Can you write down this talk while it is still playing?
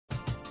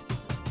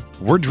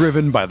We're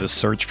driven by the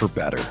search for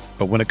better.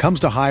 But when it comes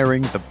to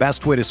hiring, the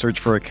best way to search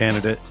for a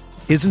candidate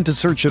isn't to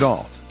search at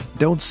all.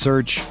 Don't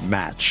search,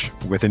 match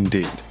with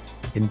Indeed.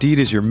 Indeed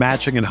is your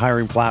matching and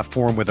hiring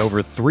platform with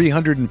over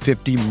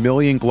 350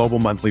 million global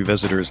monthly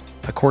visitors,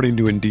 according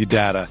to Indeed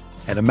data,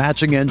 and a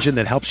matching engine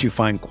that helps you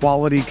find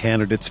quality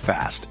candidates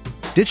fast.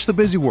 Ditch the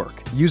busy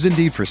work. Use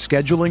Indeed for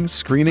scheduling,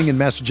 screening, and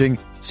messaging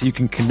so you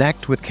can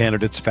connect with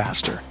candidates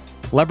faster.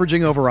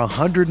 Leveraging over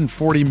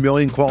 140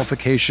 million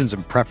qualifications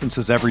and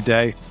preferences every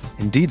day,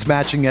 Indeed's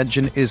matching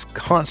engine is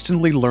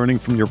constantly learning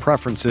from your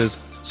preferences,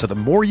 so the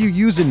more you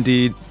use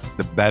Indeed,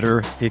 the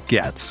better it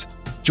gets.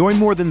 Join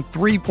more than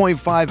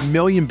 3.5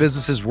 million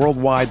businesses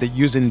worldwide that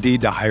use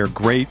Indeed to hire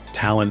great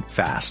talent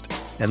fast.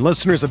 And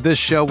listeners of this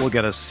show will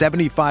get a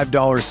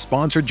 $75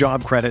 sponsored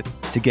job credit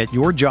to get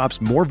your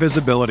jobs more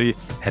visibility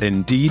at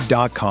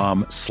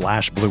Indeed.com/Blue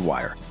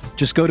Wire.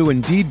 Just go to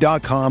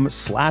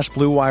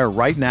Indeed.com/Blue Wire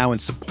right now and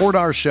support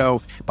our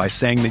show by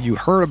saying that you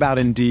heard about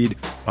Indeed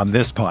on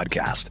this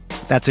podcast.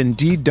 That's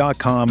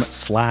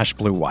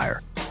Indeed.com/Blue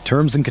Wire.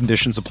 Terms and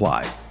conditions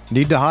apply.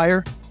 Need to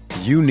hire?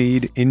 You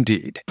need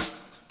Indeed.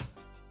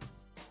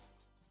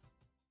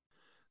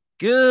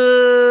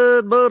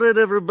 Good morning,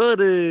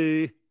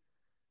 everybody.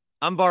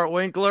 I'm Bart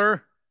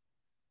Winkler.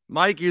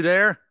 Mike, you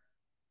there?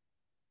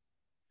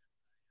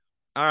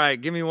 All right,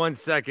 give me 1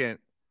 second.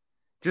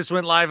 Just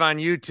went live on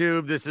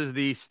YouTube. This is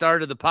the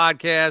start of the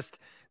podcast.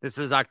 This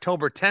is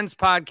October 10th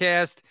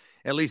podcast,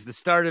 at least the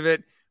start of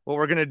it. What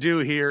we're going to do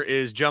here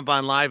is jump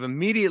on live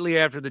immediately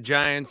after the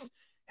Giants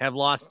have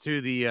lost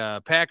to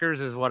the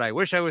Packers, is what I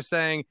wish I was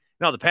saying.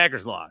 No, the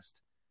Packers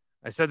lost.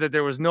 I said that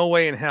there was no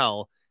way in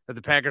hell that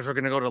the Packers were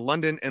going to go to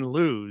London and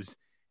lose,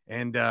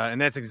 and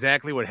that's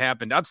exactly what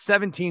happened. Up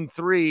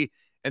 17-3,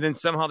 and then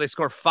somehow they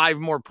score 5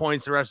 more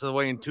points the rest of the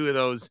way, and 2 of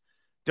those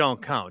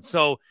don't count.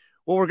 So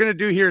what we're going to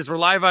do here is we're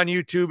live on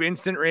YouTube,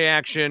 instant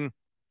reaction.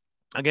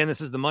 Again,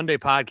 this is the Monday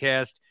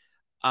podcast.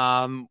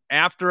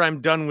 After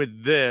I'm done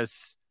with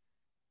this,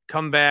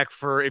 come back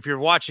for, if you're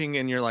watching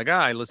and you're like,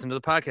 I listened to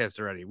the podcast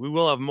already, we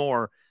will have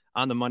more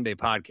on the Monday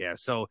podcast.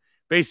 So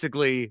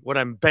basically what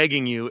I'm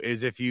begging you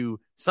is, if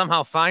you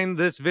somehow find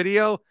this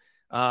video,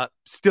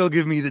 still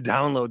give me the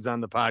downloads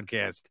on the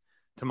podcast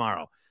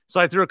tomorrow.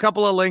 So I threw a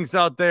couple of links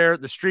out there.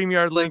 The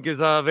StreamYard link is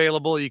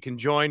available. You can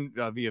join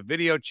via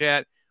video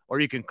chat, or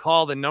you can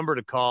call. The number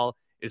to call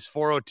is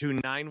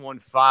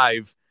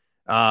 402-915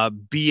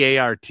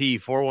 BART,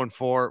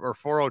 414 or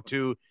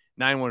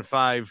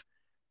 402-915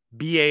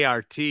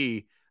 BART.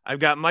 I've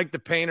got Mike the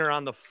Painter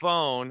on the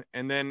phone,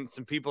 and then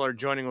some people are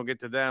joining. We'll get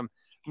to them.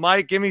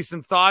 Mike, give me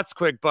some thoughts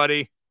quick,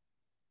 buddy.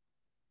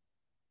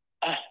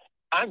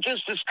 I'm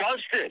just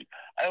disgusted.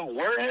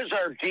 Where has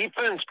our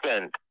defense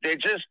been? They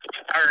just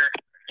are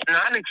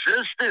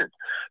non-existent.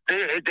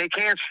 They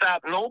can't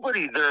stop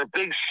nobody. They're a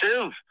big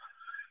sieve.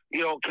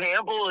 You know,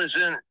 Campbell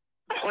isn't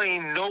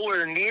playing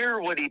nowhere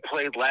near what he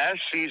played last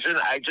season.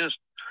 I'm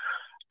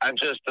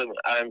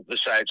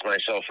besides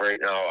myself right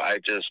now. I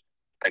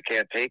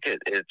can't take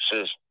it. It's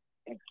just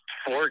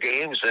 4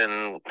 games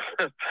and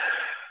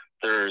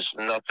there's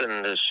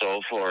nothing to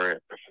show for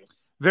it.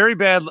 Very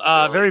bad,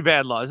 very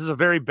bad loss. This is a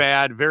very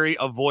bad, very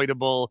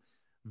avoidable,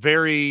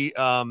 very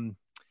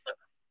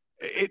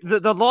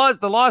the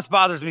loss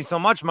bothers me so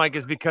much, Mike,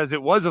 is because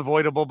it was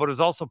avoidable, but it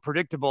was also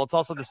predictable. It's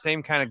also the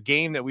same kind of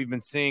game that we've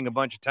been seeing a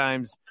bunch of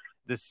times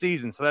this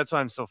season. So that's why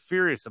I'm so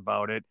furious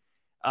about it.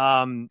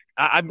 I'm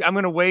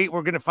going to wait.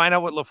 We're going to find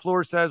out what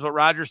LaFleur says, what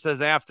Rodgers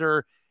says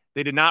after.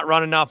 They did not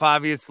run enough,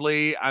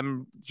 obviously.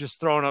 I'm just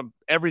throwing up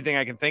everything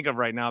I can think of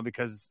right now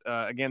because,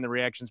 again, the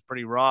reaction's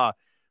pretty raw.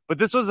 But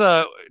this was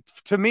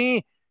to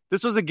me,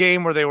 this was a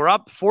game where they were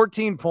up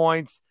 14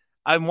 points.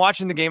 I'm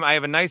watching the game. I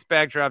have a nice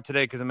backdrop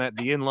today because I'm at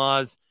the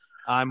in-laws.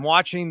 I'm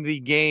watching the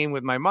game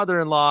with my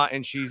mother-in-law,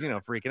 and she's,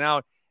 freaking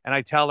out. And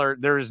I tell her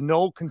there is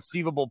no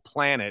conceivable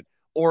planet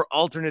or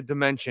alternate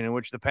dimension in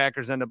which the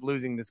Packers end up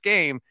losing this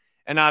game.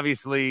 And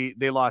obviously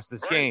they lost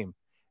this game.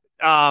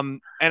 And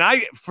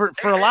for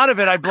a lot of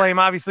it, I blame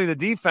obviously the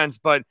defense,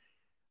 but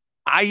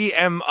I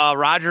am a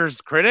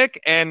Rodgers critic,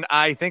 and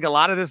I think a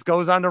lot of this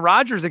goes on to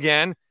Rodgers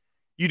again.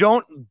 You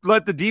don't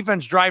let the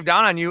defense drive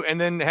down on you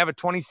and then have a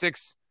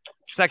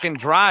 26-second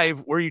drive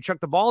where you chuck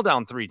the ball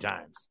down 3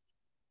 times.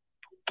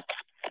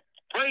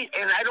 Right,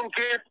 and I don't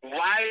get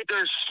why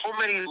there's so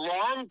many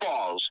long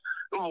balls.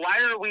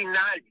 Why are we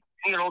not,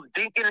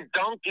 dinking and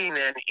dunking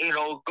and,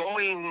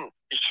 going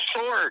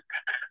short?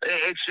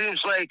 It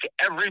seems like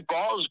every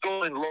ball is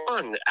going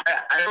long.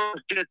 I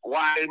don't get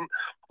why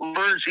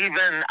there's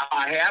even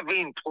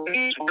having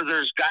plays where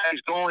there's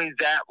guys going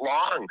that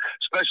long,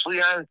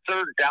 especially on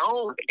 3rd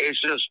down.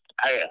 It's just,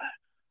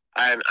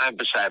 I'm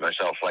beside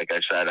myself. Like I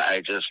said,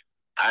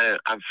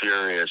 I'm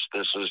furious.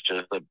 This is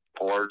just a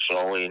poor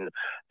showing,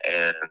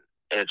 and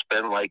it's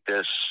been like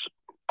this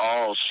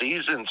all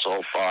season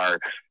so far,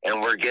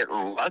 and we're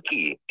getting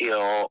lucky.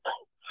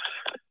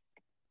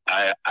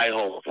 I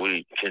hope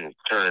we can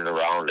turn it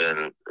around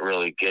and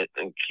really get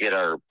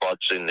our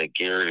butts in the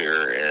gear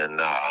here and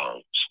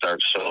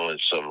start showing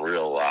some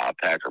real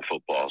Packer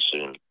football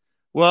soon.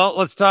 Well,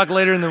 let's talk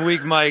later in the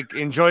week, Mike.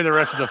 Enjoy the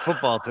rest of the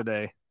football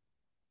today.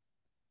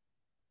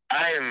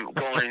 I am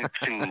going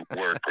to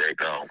work right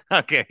now.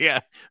 Okay, yeah.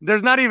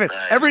 There's not even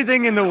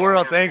everything in the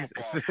world. Thanks.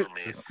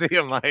 See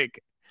you,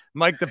 Mike.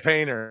 Mike the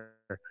painter.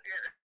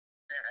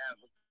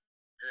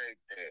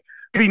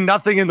 Be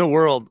nothing in the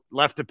world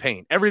left to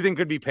paint. Everything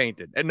could be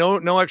painted, and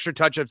no extra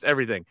touch-ups.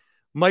 Everything.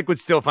 Mike would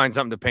still find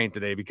something to paint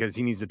today because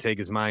he needs to take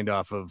his mind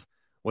off of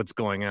what's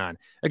going on.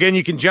 Again,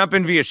 you can jump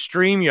in via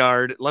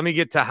StreamYard. Let me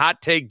get to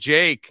Hot Take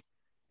Jake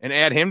and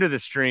add him to the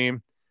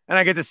stream, and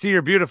I get to see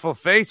your beautiful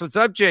face. What's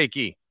up,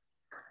 Jakey?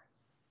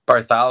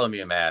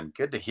 Bartholomew, man,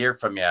 good to hear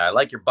from you. I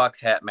like your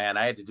Bucks hat, man.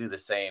 I had to do the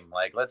same.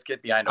 Like, let's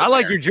get behind. I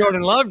like your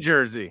Jordan Love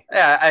jersey.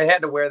 Yeah, I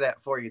had to wear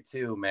that for you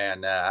too,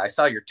 man. I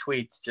saw your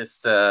tweets.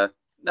 Just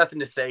nothing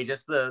to say.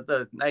 Just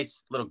the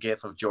nice little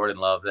gif of Jordan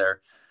Love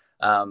there.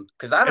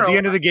 Because at the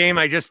end of the game,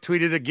 I just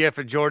tweeted a gif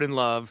of Jordan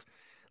Love.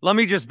 Let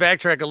me just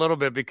backtrack a little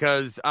bit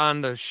because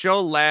on the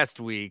show last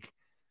week,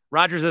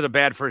 Rodgers had a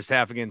bad first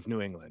half against New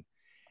England,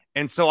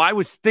 and so I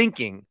was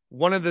thinking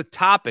one of the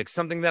topics,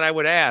 something that I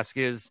would ask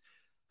is,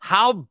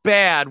 how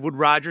bad would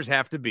Rodgers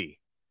have to be?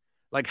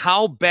 Like,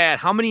 how bad,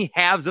 how many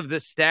halves of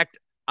this stacked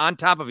on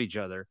top of each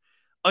other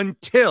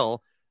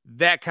until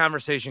that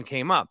conversation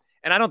came up?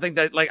 And I don't think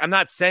that, like, I'm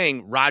not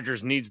saying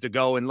Rodgers needs to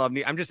go and Love.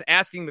 I'm just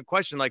asking the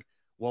question, like,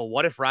 well,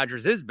 what if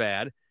Rodgers is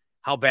bad?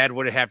 How bad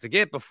would it have to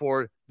get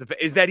before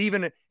is that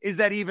even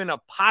a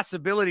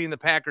possibility in the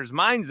Packers'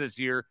 minds this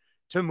year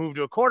to move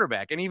to a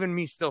quarterback? And even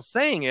me still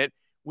saying it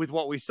with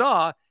what we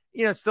saw,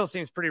 it still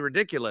seems pretty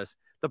ridiculous.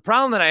 The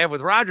problem that I have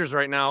with Rodgers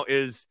right now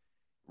is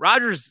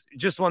Rodgers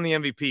just won the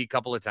MVP a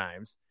couple of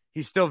times.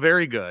 He's still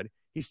very good.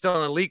 He's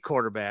still an elite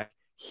quarterback.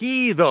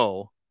 He,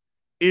 though,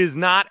 is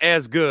not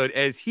as good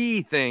as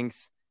he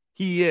thinks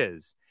he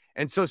is.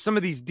 And so some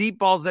of these deep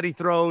balls that he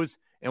throws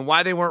and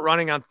why they weren't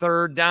running on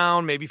third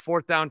down, maybe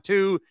fourth down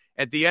 2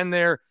 at the end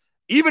there,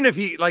 even if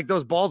he, like,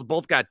 those balls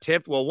both got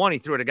tipped. Well, one, he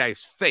threw at a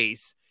guy's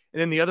face,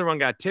 and then the other one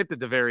got tipped at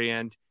the very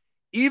end.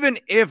 Even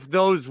if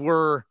those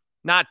were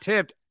not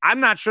tipped, I'm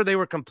not sure they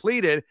were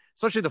completed,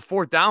 especially the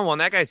fourth down one.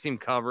 That guy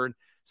seemed covered.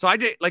 So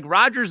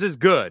Rodgers is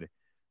good,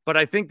 but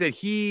I think that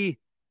he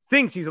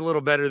thinks he's a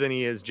little better than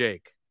he is,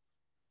 Jake.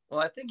 Well,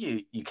 I think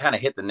you kind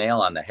of hit the nail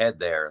on the head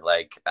there.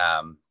 Like,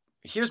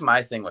 here's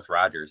my thing with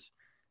Rodgers.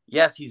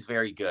 Yes, he's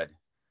very good.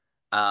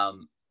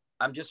 I'm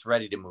just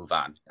ready to move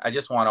on. I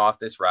just want off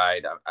this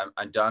ride.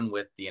 I'm done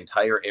with the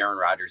entire Aaron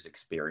Rodgers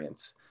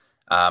experience.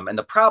 And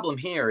the problem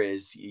here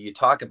is you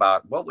talk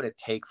about what would it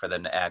take for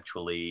them to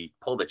actually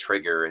pull the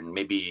trigger and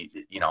maybe,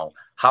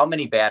 how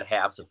many bad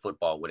halves of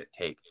football would it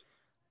take?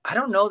 I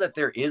don't know that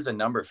there is a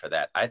number for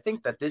that. I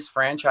think that this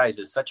franchise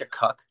is such a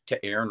cuck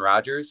to Aaron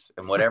Rodgers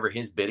and whatever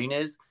his bidding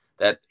is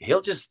that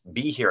he'll just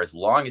be here as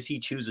long as he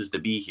chooses to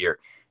be here.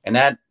 And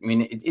that,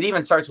 it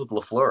even starts with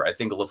LaFleur. I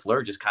think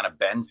LaFleur just kind of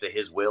bends to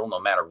his will no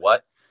matter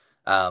what.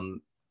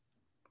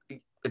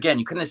 Again,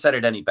 you couldn't have said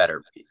it any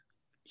better.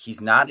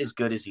 He's not as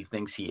good as he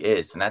thinks he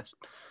is. And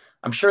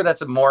I'm sure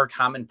that's a more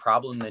common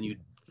problem than you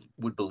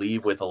would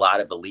believe with a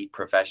lot of elite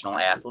professional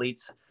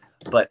athletes.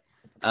 But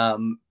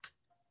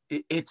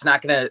it's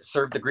not going to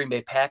serve the Green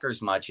Bay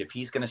Packers much if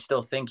he's going to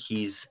still think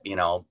he's,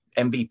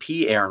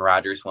 MVP Aaron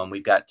Rodgers when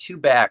we've got two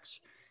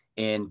backs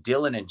in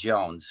Dillon and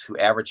Jones who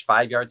averaged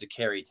 5 yards a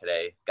carry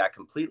today, got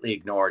completely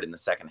ignored in the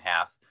second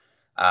half.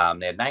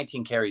 They had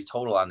 19 carries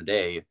total on the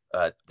day.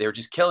 They were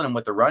just killing him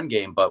with the run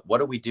game. But what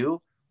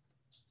do?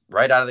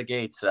 Right out of the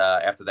gates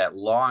after that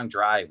long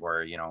drive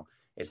where,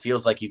 it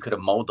feels like you could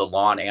have mowed the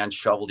lawn and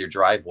shoveled your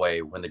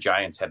driveway when the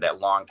Giants had that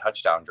long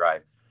touchdown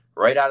drive.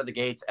 Right out of the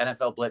gates,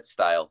 NFL blitz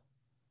style.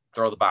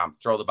 Throw the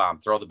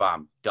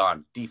bomb.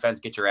 Done. Defense,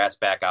 get your ass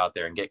back out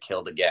there and get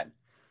killed again.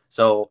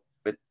 So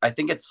I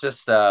think it's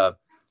just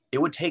it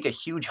would take a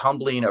huge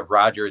humbling of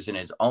Rodgers in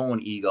his own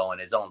ego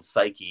and his own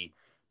psyche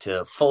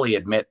to fully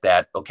admit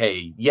that,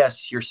 okay,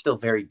 yes, you're still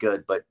very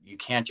good, but you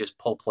can't just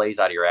pull plays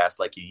out of your ass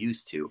like you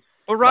used to.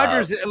 Well,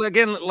 Rodgers,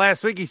 again,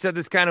 last week he said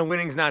this kind of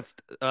winning's not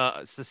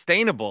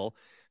sustainable.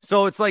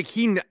 So it's like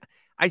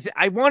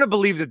I want to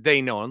believe that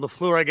they know. And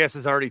LaFleur, I guess,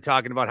 is already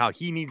talking about how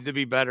he needs to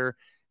be better.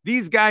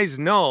 These guys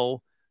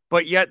know,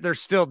 but yet they're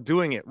still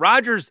doing it.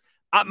 Rodgers,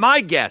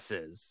 my guess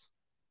is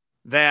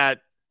that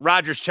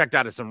Rodgers checked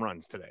out of some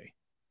runs today.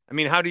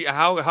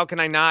 How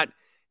can I not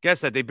guess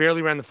that? They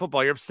barely ran the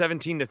football. You're up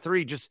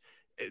 17-3. Just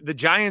the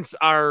Giants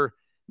are.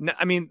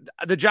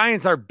 The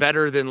Giants are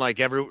better than like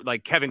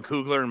Kevin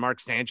Kugler and Mark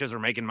Sanchez are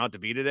making them out to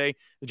be today.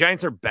 The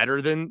Giants are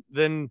better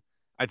than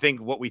I think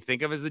what we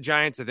think of as the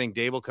Giants. I think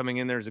Dable coming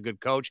in there is a good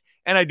coach,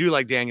 and I do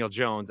like Daniel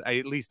Jones. I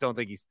at least don't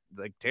think he's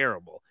like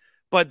terrible.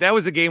 But that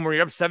was a game where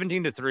you're up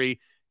 17-3.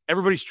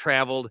 Everybody's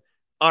traveled.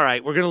 All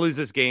right, we're gonna lose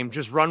this game.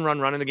 Just run,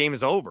 and the game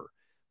is over.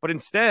 But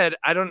instead,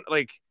 I don't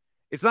like.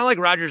 It's not like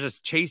Rodgers is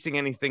chasing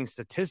anything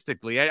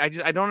statistically. I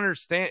don't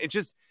understand. It's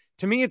just,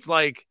 to me, it's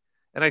like,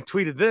 and I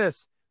tweeted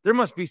this. There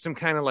must be some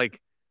kind of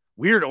like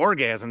weird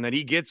orgasm that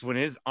he gets when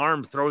his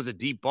arm throws a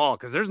deep ball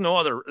because there's no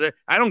other.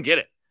 I don't get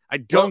it. I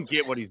don't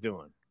get what he's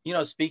doing.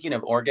 Speaking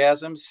of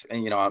orgasms,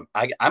 and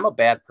I'm a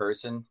bad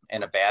person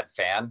and a bad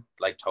fan,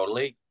 like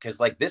totally, because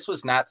like this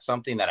was not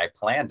something that I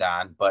planned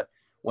on. But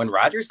when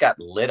Rodgers got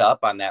lit up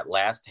on that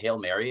last Hail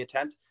Mary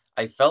attempt,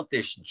 I felt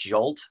this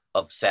jolt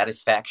of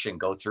satisfaction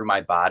go through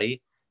my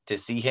body to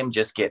see him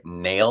just get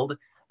nailed.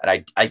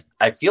 And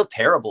I feel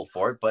terrible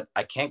for it, but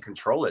I can't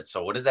control it.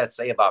 So what does that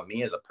say about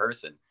me as a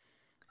person?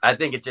 I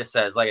think it just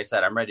says, like I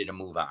said, I'm ready to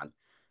move on.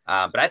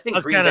 But I think I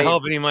was kind of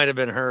hoping he might have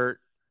been hurt.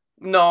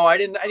 No, I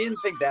didn't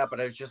think that, but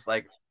I was just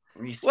like,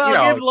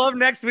 give Love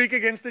next week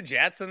against the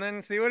Jets and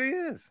then see what he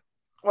is.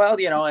 Well,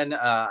 and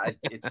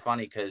it's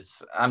funny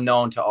because I'm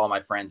known to all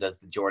my friends as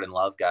the Jordan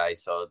Love guy,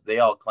 so they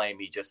all claim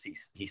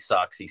he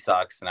sucks,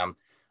 and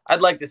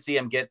I'd like to see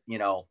him get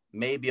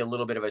maybe a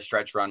little bit of a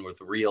stretch run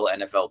with real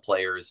NFL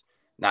players,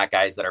 not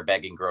guys that are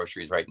begging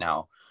groceries right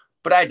now.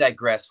 But I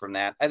digress from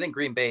that. I think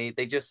Green Bay,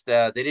 they just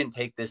they didn't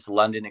take this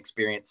London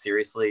experience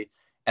seriously.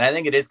 And I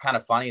think it is kind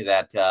of funny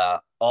that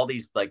all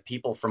these like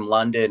people from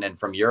London and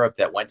from Europe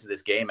that went to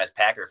this game as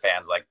Packer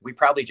fans, like we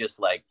probably just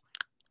like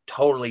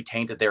totally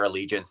tainted their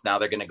allegiance. Now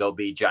they're going to go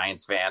be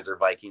Giants fans or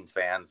Vikings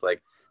fans,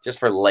 like just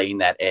for laying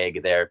that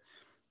egg there.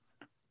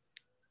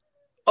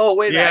 Oh,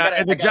 wait.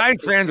 Yeah, the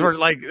Giants fans were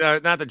like,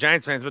 not the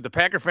Giants fans, but the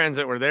Packer fans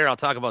that were there. I'll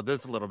talk about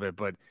this a little bit,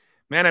 but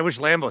man, I wish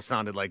Lambeau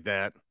sounded like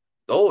that.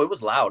 Oh, it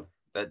was loud.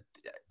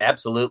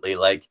 Absolutely.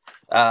 Like,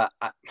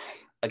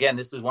 again,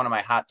 this is one of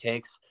my hot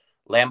takes.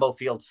 Lambeau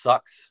Field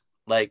sucks.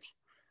 Like,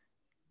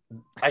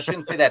 I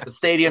shouldn't say that. The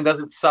stadium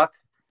doesn't suck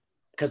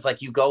because,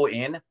 like, you go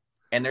in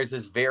and there's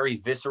this very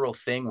visceral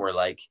thing where,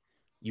 like,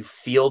 you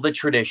feel the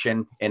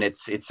tradition and it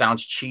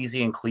sounds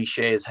cheesy and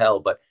cliche as hell,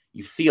 but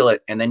you feel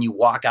it. And then you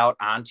walk out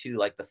onto,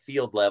 like, the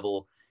field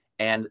level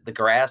and the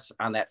grass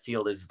on that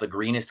field is the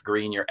greenest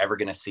green you're ever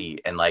going to see.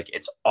 And, like,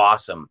 it's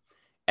awesome.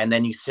 And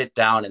then you sit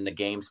down and the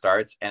game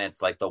starts and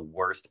it's, like, the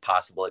worst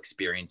possible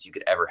experience you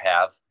could ever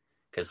have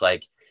because,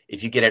 like,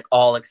 if you get it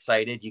all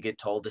excited, you get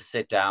told to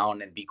sit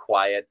down and be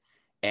quiet.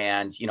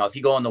 And, if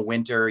you go in the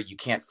winter, you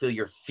can't feel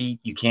your feet,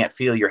 you can't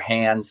feel your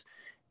hands,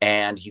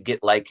 and you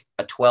get like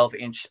a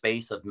 12-inch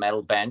space of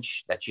metal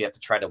bench that you have to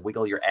try to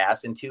wiggle your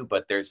ass into.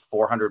 But there's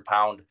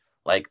 400-pound,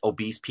 like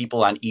obese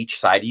people on each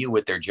side of you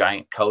with their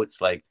giant coats.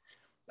 Like,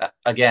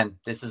 again,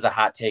 this is a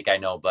hot take, I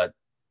know, but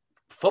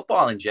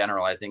football in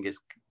general, I think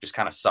just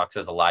kind of sucks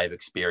as a live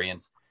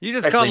experience. You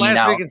just called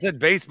last week and said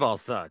baseball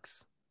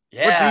sucks.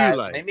 Yeah, what do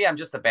you like? Maybe I'm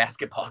just a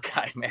basketball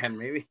guy, man.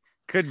 Maybe.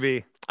 Could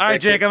be. All right,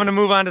 Jake, I'm going to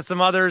move on to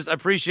some others. I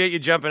appreciate you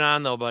jumping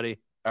on, though, buddy.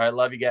 All right,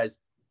 love you guys.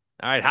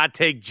 All right, Hot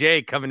Take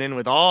Jake coming in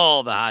with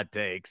all the hot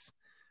takes,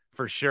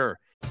 for sure.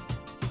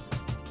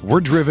 We're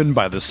driven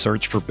by the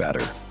search for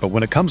better. But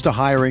when it comes to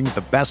hiring,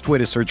 the best way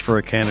to search for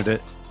a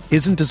candidate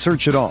isn't to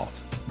search at all.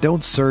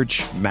 Don't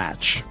search,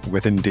 match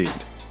with Indeed.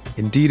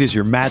 Indeed is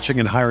your matching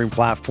and hiring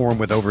platform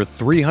with over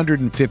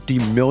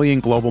 350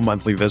 million global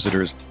monthly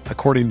visitors,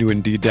 according to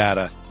Indeed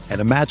data, and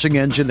a matching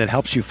engine that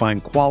helps you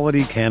find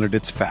quality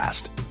candidates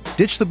fast.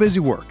 Ditch the busy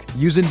work.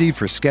 Use Indeed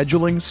for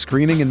scheduling,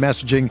 screening, and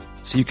messaging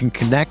so you can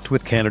connect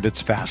with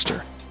candidates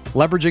faster.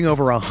 Leveraging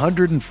over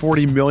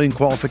 140 million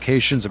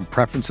qualifications and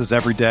preferences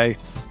every day,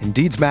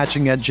 Indeed's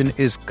matching engine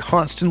is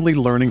constantly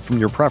learning from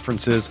your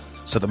preferences,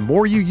 so the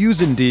more you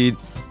use Indeed,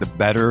 the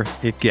better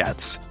it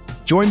gets.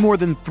 Join more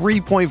than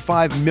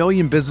 3.5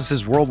 million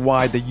businesses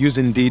worldwide that use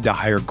Indeed to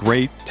hire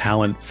great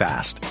talent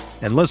fast.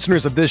 And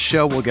listeners of this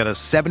show will get a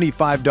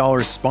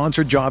 $75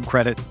 sponsored job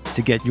credit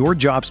to get your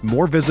jobs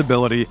more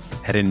visibility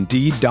at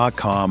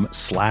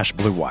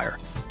Indeed.com/Blue Wire.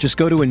 Just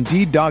go to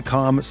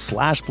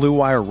Indeed.com/Blue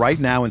Wire right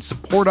now and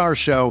support our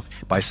show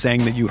by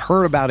saying that you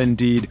heard about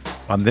Indeed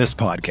on this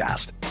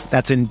podcast.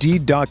 That's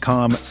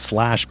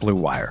Indeed.com/Blue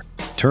Wire.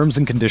 Terms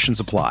and conditions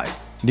apply.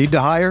 Need to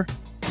hire?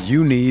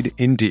 You need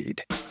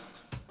Indeed.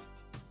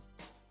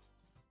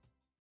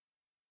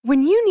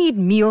 When you need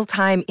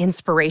mealtime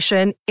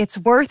inspiration, it's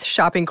worth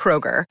shopping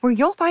Kroger, where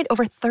you'll find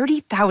over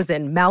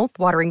 30,000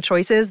 mouth-watering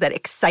choices that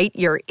excite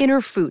your inner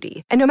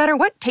foodie. And no matter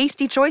what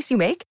tasty choice you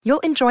make,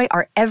 you'll enjoy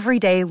our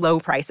everyday low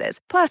prices,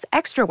 plus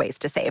extra ways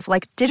to save,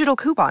 like digital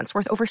coupons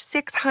worth over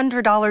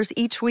 $600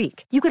 each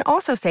week. You can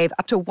also save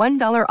up to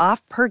 $1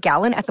 off per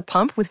gallon at the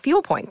pump with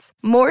fuel points.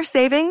 More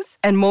savings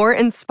and more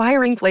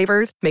inspiring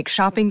flavors make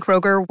shopping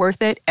Kroger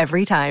worth it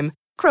every time.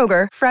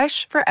 Kroger,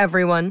 fresh for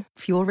everyone.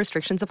 Fuel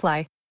restrictions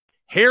apply.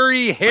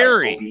 Harry.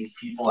 These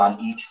people on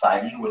each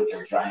side of you with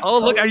their giant. Oh,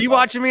 look, are you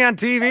watching me on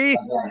TV?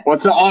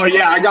 What's up? Oh,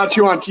 yeah, I got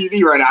you on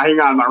TV right now. Hang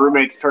on, my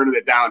roommate's turning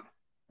it down.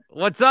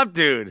 What's up,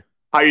 dude?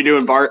 How you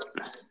doing, Bart?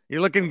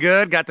 You're looking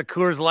good. Got the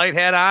Coors Light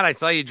hat on. I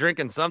saw you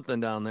drinking something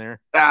down there.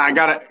 I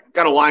got a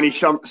Liney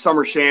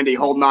summer shandy,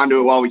 holding on to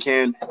it while we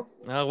can.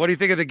 What do you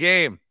think of the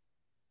game?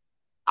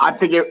 I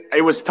think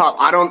it was tough.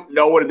 I don't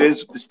know what it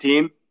is with this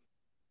team.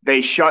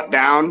 They shut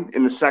down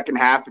in the second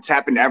half. It's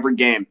happened every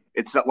game.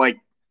 It's like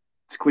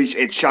it's cliche.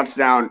 It shuts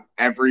down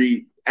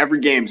every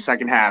game.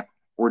 Second half,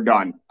 we're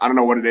done. I don't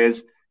know what it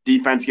is.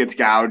 Defense gets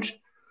gouged.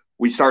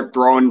 We start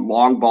throwing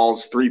long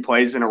balls 3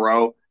 plays in a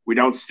row. We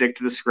don't stick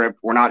to the script.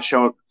 We're not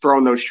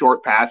throwing those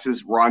short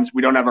passes, runs.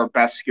 We don't have our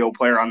best skill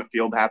player on the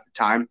field half the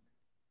time.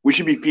 we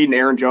should be feeding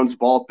Aaron Jones the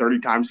ball 30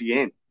 times a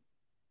game.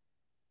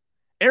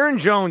 Aaron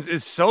Jones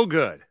is so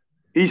good.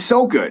 He's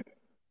so good.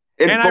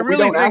 And I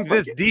really think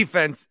this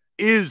defense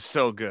is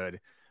so good.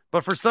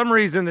 But for some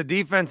reason, the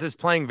defense is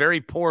playing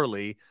very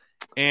poorly.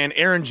 And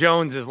Aaron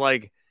Jones is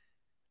like,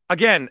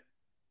 again,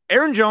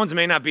 Aaron Jones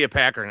may not be a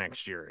Packer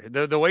next year.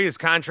 The way his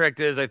contract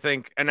is, I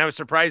think, and I was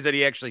surprised that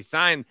he actually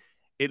signed.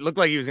 It looked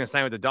like he was going to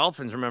sign with the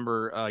Dolphins,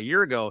 remember, a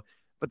year ago.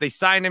 But they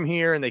signed him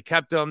here and they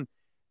kept him.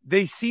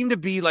 They seem to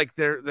be like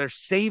they're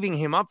saving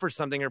him up for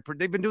something. Or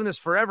they've been doing this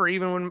forever,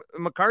 even when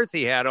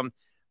McCarthy had him.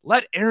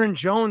 Let Aaron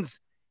Jones,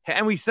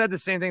 and we said the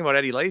same thing about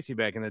Eddie Lacy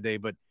back in the day,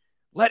 but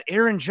let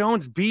Aaron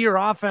Jones be your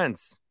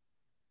offense.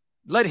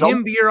 Let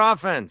him be your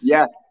offense.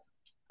 Yeah.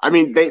 I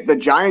mean, the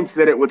Giants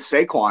did it with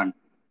Saquon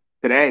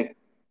today.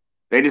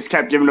 They just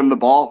kept giving him the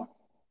ball,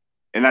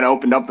 and that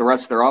opened up the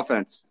rest of their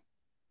offense.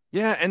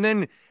 Yeah, and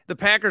then the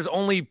Packers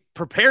only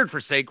prepared for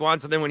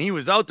Saquon, so then when he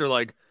was out, they're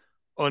like,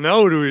 oh,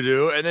 no, what do we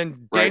do? And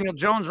then Daniel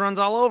Jones runs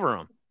all over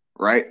him.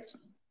 Right.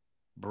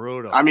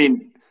 Brutal. I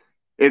mean,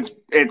 it's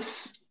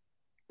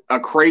a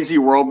crazy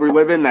world we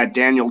live in that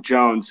Daniel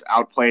Jones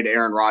outplayed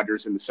Aaron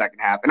Rodgers in the second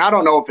half. And I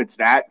don't know if it's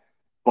that,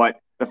 but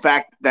the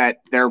fact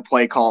that their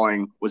play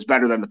calling was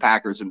better than the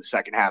Packers in the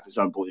second half is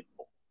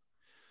unbelievable.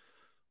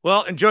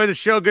 Well, enjoy the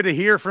show. Good to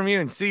hear from you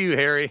and see you,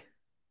 Harry.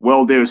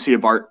 Will do. See you,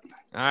 Bart.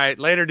 All right.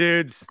 Later,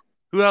 dudes.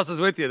 Who else is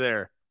with you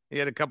there? You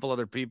had a couple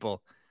other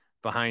people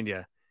behind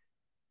you.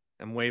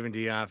 I'm waving to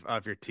you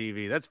off your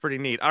TV. That's pretty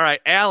neat. All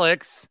right,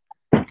 Alex.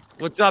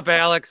 What's up,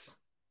 Alex?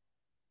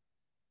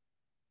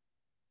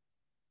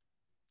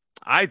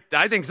 I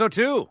think so,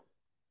 too.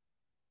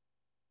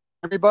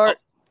 Hey, Bart.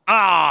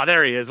 Ah,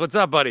 there he is. What's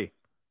up, buddy?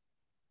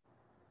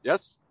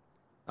 Yes?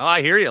 Oh,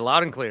 I hear you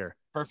loud and clear.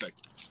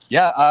 Perfect.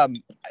 Yeah, I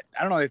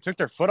don't know. They took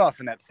their foot off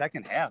in that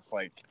second half.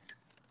 Like,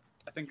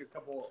 I think a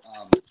couple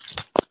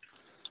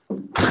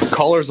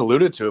callers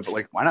alluded to it, but,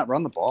 like, why not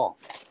run the ball?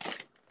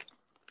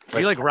 Are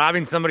you, like,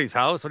 robbing somebody's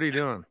house? What are you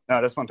doing? No,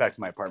 I just went back to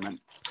my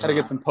apartment. Had to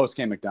get some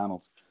post-game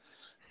McDonald's.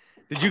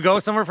 Did you go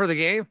somewhere for the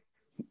game?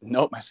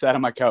 Nope, I sat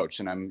on my couch,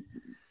 and I'm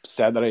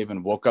sad that I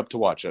even woke up to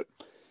watch it.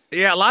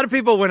 Yeah, a lot of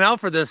people went out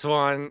for this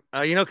one,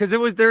 because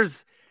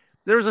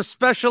there was a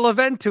special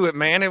event to it,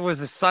 man. It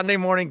was a Sunday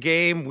morning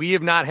game. We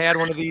have not had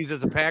one of these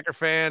as a Packer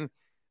fan.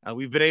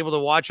 We've been able to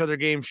watch other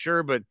games,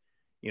 sure, but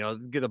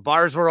the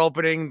bars were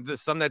opening,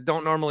 some that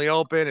don't normally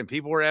open, and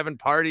people were having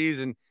parties,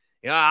 and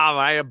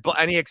I have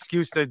any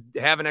excuse to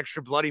have an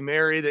extra Bloody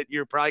Mary that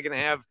you're probably going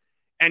to have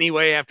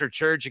anyway after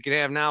church. You can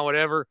have now,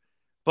 whatever.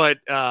 But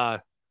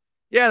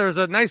there's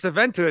a nice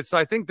event to it. So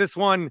I think this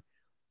one,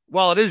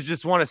 while it is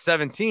just one of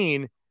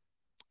 17,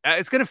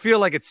 it's going to feel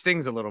like it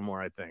stings a little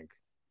more, I think.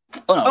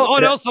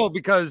 And also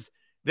because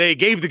they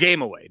gave the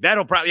game away.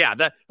 That'll probably,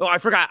 I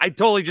forgot. I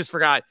totally just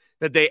forgot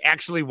that they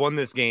actually won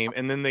this game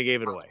and then they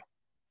gave it away.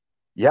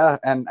 Yeah.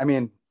 And I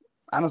mean,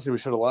 honestly, we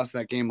should have lost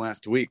that game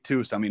last week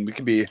too. So, I mean, we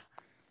could be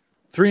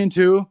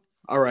 3-2.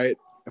 All right.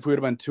 If we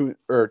would have been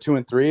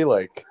 2-3,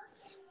 like,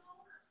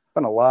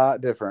 been a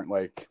lot different.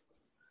 Like,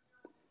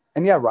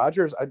 and yeah,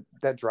 Rodgers,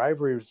 that drive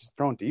where he was just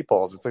throwing deep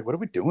balls. It's like, what are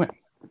we doing?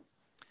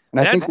 And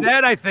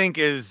I think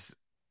is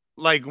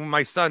like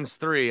my son's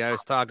 3. I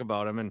always talk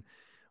about him. And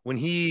when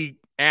he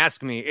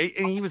asked me,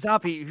 and he was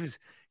up, he's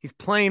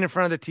playing in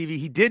front of the TV.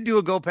 He did do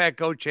a Go Pack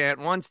Go chant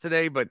once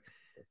today, but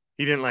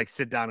he didn't like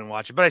sit down and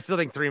watch it. But I still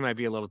think 3 might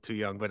be a little too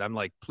young. But I'm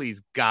like,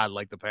 please God,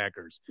 like the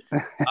Packers.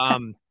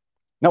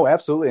 No,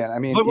 absolutely. And I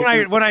mean, but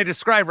when I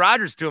describe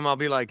Rodgers to him, I'll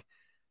be like,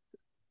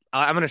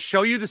 I'm going to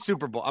show you the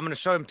Super Bowl. I'm going to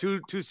show him two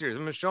series.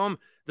 I'm going to show him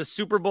the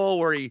Super Bowl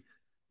where he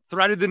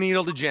threaded the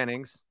needle to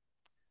Jennings.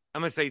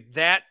 I'm going to say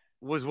that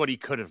was what he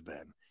could have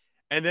been.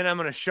 And then I'm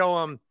going to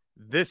show him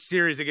this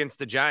series against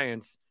the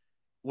Giants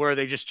where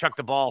they just chucked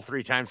the ball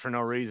 3 times for no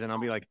reason. I'll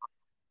be like,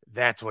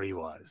 that's what he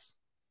was.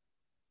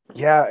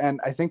 Yeah, and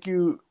I think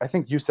you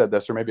said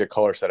this, or maybe a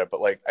caller said it,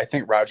 but like I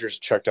think Rodgers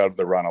checked out of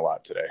the run a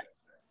lot today.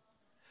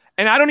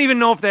 And I don't even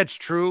know if that's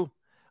true.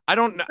 I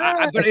don't know,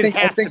 but it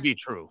has to be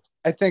true.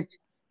 I think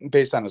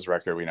based on his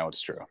record, we know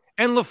it's true.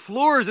 And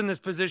LaFleur is in this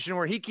position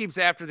where he keeps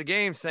after the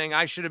game saying,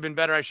 I should have been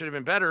better. I should have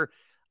been better.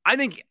 I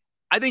think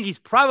he's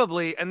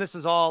probably, and this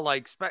is all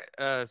like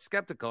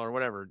skeptical or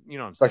whatever, you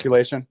know what I'm saying?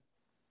 Speculation.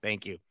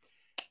 Thank you.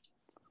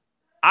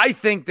 I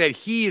think that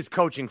he is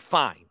coaching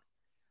fine.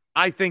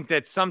 I think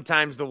that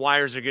sometimes the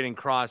wires are getting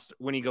crossed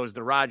when he goes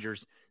to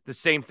Rodgers. The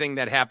same thing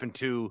that happened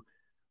to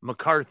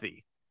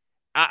McCarthy.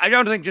 I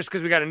don't think just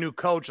because we got a new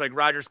coach, like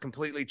Rodgers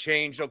completely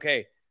changed.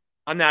 Okay,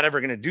 I'm not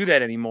ever going to do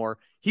that anymore.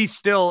 He's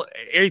still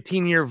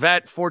 18-year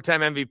vet,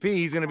 4-time MVP.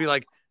 He's going to be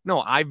like,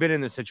 no, I've been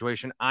in this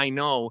situation. I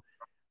know.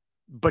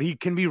 But he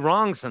can be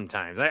wrong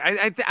sometimes.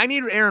 I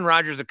need Aaron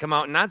Rodgers to come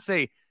out and not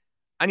say,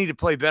 I need to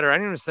play better. I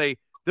need to say,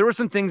 there were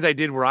some things I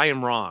did where I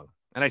am wrong.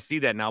 And I see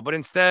that now. But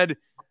instead,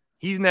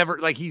 he's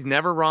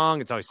never wrong.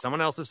 It's always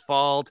someone else's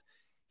fault.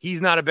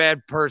 He's not a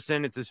bad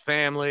person. It's his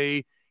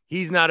family.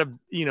 He's not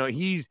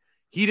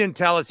he didn't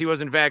tell us he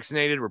wasn't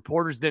vaccinated.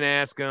 Reporters didn't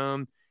ask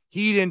him.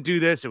 He didn't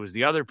do this. It was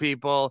the other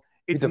people.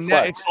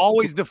 It's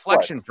always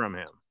deflection from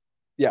him.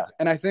 Yeah,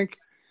 and I think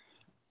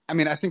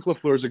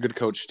LaFleur's a good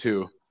coach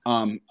too.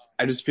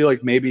 I just feel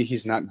like maybe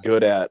he's not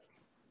good at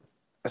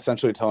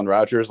essentially telling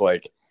Rodgers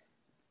like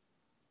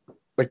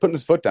putting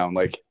his foot down.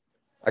 Like,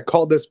 I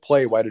called this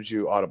play. Why did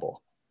you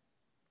audible?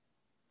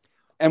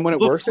 And when it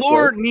works,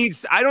 LaFleur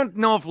needs. I don't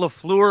know if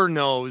LaFleur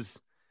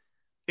knows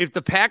if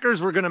the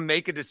Packers were going to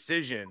make a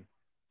decision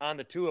on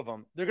the two of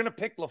them. They're going to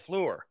pick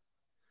LaFleur.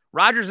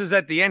 Rodgers is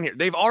at the end here.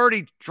 They've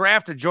already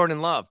drafted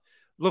Jordan Love.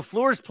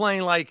 LaFleur's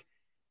playing like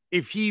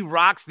if he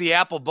rocks the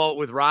apple boat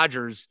with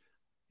Rodgers,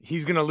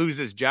 he's going to lose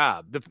his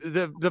job.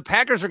 The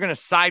Packers are going to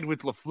side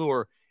with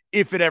LaFleur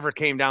if it ever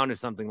came down to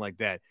something like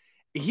that.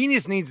 He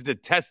just needs to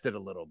test it a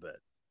little bit.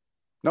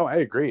 No, I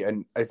agree.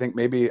 And I think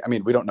maybe,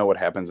 we don't know what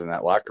happens in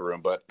that locker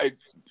room, but I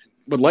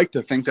would like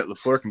to think that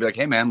LaFleur can be like,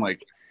 hey, man,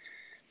 like,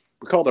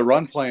 we called a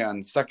run play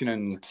on 2nd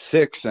and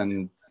 6,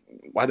 and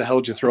why the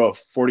hell did you throw a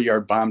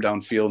 40-yard bomb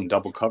downfield in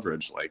double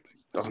coverage? Like,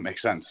 doesn't make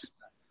sense.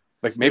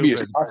 Like, maybe you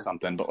saw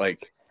something, but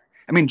like,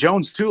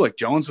 Jones too. Like,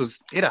 Jones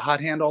he had a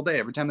hot hand all day.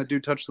 Every time the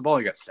dude touched the ball,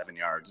 he got 7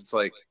 yards. It's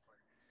like,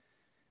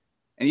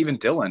 and even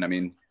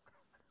Dylan,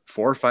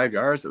 4 or 5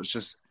 yards. It was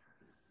just.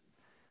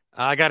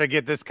 I got to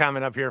get this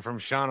comment up here from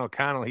Sean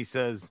O'Connell. He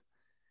says,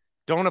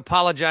 "Don't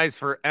apologize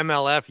for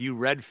MLF, you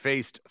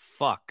red-faced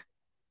fuck."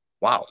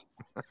 Wow.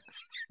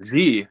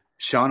 The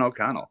Sean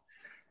O'Connell.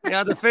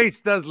 Yeah, the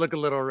face does look a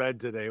little red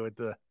today with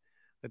the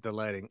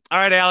lighting. All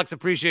right, Alex,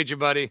 appreciate you,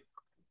 buddy.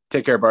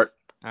 Take care, Bart.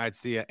 All right,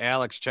 see ya.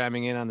 Alex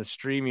chiming in on the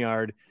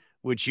StreamYard,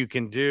 which you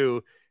can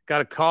do.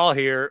 Got a call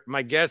here.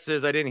 My guess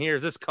is I didn't hear.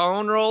 Is this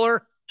Cone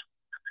Roller?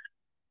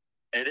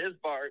 It is,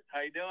 Bart.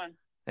 How you doing?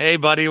 Hey,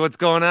 buddy, what's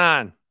going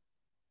on?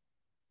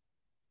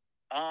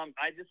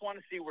 I just want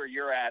to see where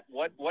you're at.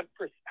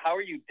 How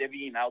are you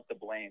divvying out the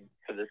blame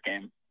for this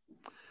game?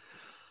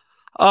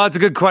 Oh, it's a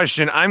good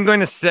question. I'm going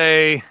to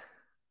say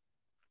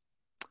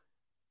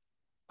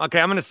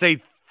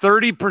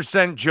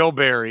 30% Joe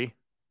Barry.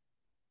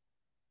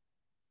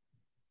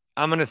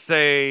 I'm going to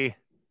say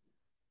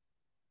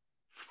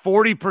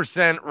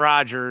 40%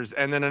 Rodgers,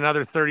 and then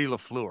another 30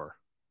 LaFleur.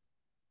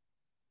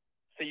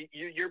 So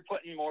you're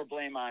putting more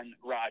blame on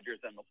Rodgers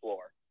than LaFleur,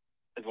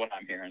 is what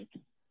I'm hearing.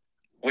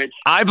 Which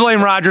I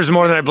blame Rodgers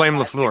more than I blame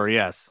LaFleur,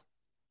 yes.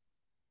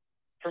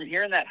 From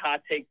hearing that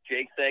hot take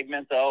Jake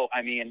segment, though,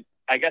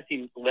 I guess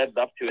he lives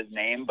up to his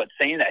name, but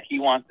saying that he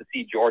wants to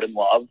see Jordan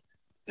Love,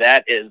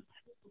 that is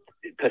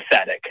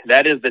pathetic.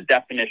 That is the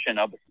definition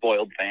of a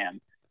spoiled fan.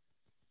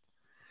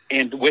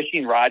 And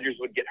wishing Rodgers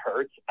would get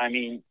hurt,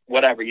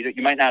 whatever.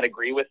 You might not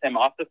agree with him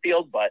off the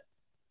field, but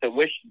to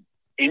wish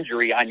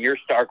injury on your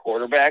star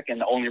quarterback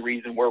and the only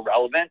reason we're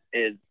relevant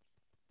is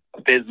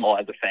abysmal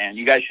as a fan.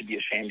 You guys should be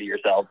ashamed of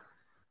yourself.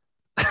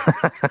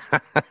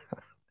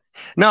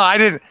 No, I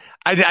didn't.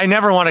 I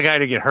never want a guy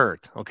to get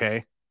hurt,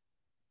 okay?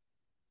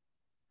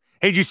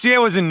 Hey, did you see I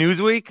was in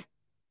Newsweek?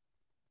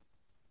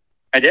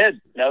 I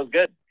did. That was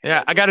good.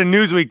 Yeah, I got a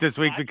Newsweek this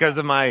week because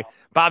of my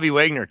Bobby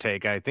Wagner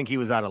take. I think he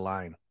was out of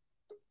line.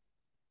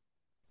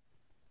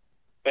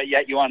 But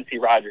yet you want to see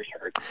Rodgers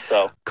hurt.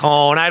 So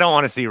Cone, I don't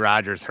want to see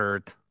Rodgers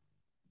hurt.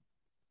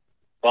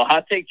 Well,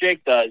 hot take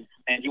Jake does,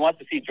 and he wants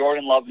to see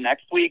Jordan Love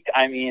next week.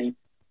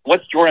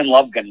 What's Jordan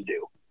Love going to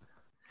do?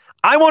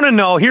 I want to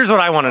know. Here's what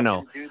I want to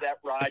know.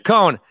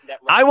 Cone,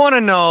 I want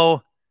to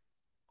know,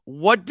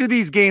 what do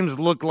these games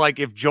look like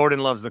if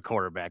Jordan Love's the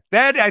quarterback?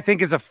 That, I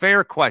think, is a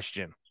fair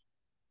question.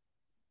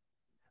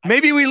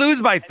 Maybe we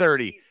lose by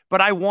 30, but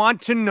I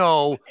want to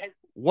know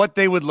what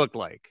they would look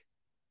like.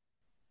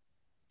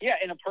 Yeah,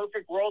 in a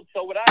perfect world,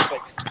 so would I.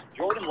 But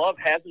Jordan Love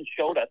hasn't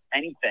showed us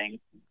anything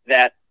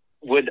that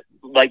would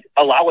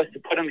allow us to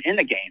put him in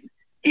the game.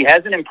 He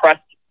hasn't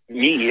impressed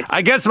me.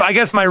 I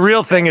guess my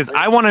real thing is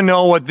I want to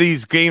know what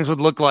these games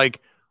would look like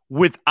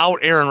without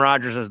Aaron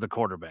Rodgers as the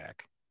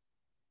quarterback.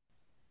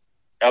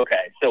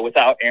 Okay, so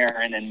without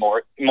Aaron, and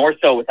more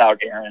so without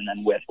Aaron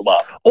than with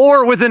Love.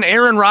 Or with an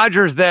Aaron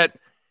Rodgers that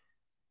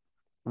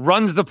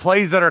runs the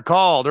plays that are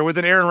called, or with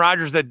an Aaron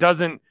Rodgers that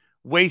doesn't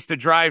waste a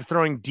drive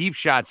throwing deep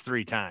shots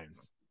 3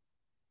 times.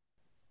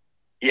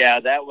 Yeah,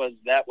 that was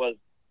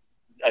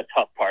a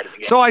tough part of the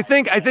game. So I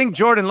think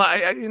Jordan,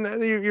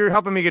 you're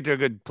helping me get to a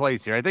good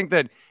place here. I think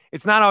that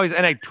it's not always,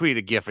 and I tweet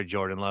a GIF of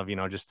Jordan Love,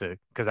 just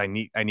because I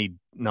need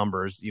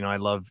numbers. I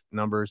love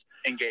numbers.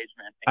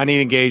 Engagement. I need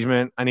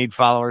engagement. I need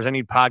followers. I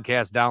need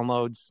podcast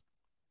downloads.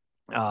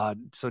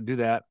 So do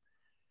that.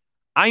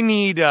 I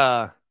need, you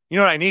know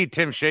what I need?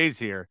 Tim Shea's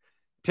here.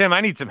 Tim,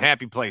 I need some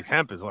Happy Place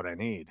hemp is what I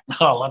need.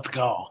 Oh, let's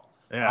go.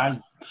 Yeah.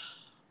 I'm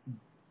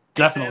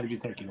definitely be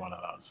taking one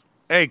of those.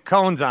 Hey,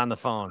 Cone's on the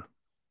phone.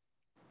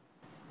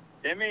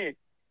 Timmy.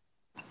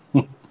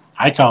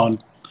 Hi, Cone.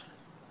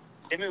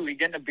 Timmy, we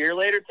getting a beer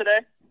later today?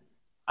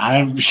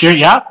 I'm sure,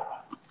 yeah.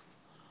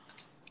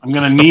 I'm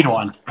going to need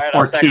one. Right,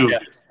 or 2.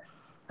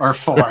 Or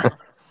 4.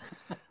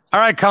 All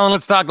right, Cone,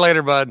 let's talk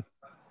later, bud.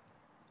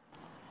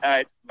 All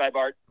right. Bye,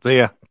 Bart. See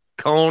ya.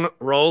 Cone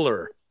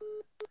Roller.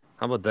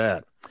 How about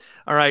that?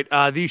 All right.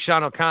 The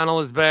Sean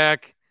O'Connell is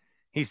back.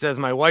 He says,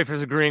 my wife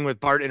is agreeing with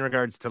Bart in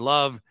regards to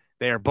Love.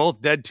 They are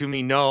both dead to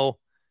me. No.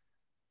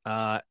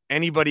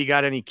 Anybody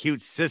got any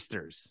cute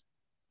sisters?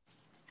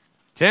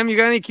 Tim, you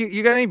got any cute?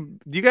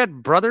 You got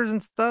brothers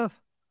and stuff?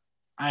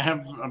 I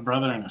have a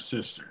brother and a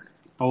sister,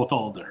 both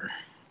older.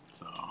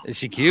 So is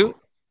she cute?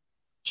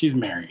 She's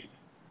married.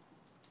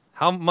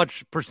 How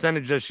much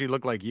percentage does she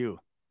look like you?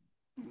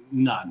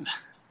 None.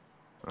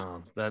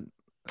 Oh, that.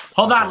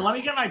 Hold on, let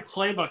me get my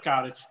playbook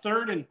out. It's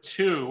 3rd and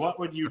 2. What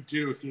would you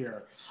do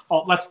here?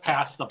 Oh, let's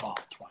pass the ball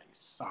twice.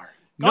 Sorry.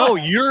 No,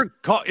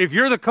 if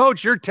you're the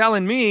coach, you're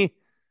telling me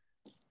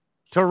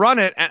to run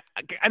it,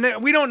 and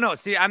then we don't know.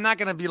 See, I'm not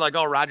going to be like,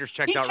 "Oh, Rodgers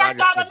checked out." He checked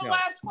out on the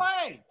last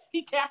play.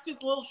 He tapped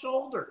his little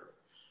shoulder,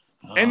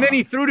 and then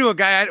he threw to a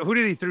guy. Who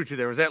did he throw to?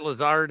 There was that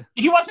Lazard.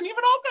 He wasn't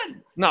even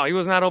open. No, he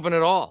was not open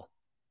at all.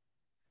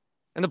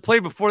 And the play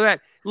before that,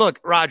 look,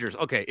 Rodgers.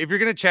 Okay, if you're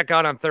going to check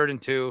out on 3rd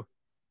and 2,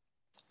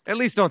 at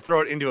least don't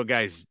throw it into a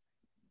guy's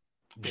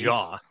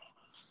jaw.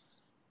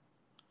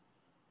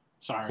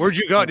 Sorry. Where'd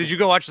you go? Did you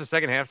go watch the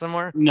second half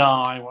somewhere? No,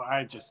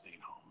 I just stayed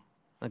home.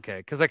 Okay,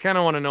 because I kind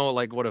of want to know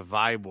like what a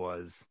vibe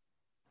was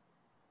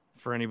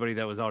for anybody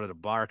that was out at a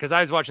bar. Because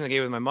I was watching the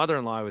game with my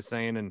mother-in-law, I was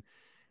saying, and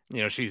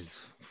she's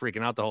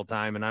freaking out the whole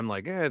time, and I'm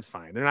like, it's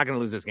fine. They're not going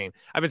to lose this game.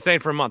 I've been saying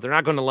for a month, they're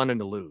not going to London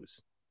to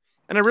lose.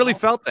 And I really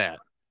felt that.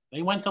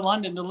 They went to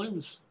London to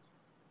lose.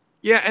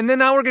 Yeah, and then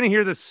now we're going to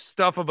hear this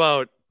stuff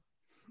about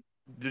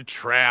the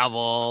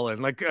travel. And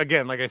like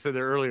I said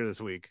there earlier this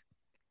week,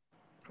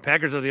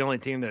 Packers are the only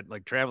team that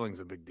like traveling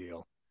is a big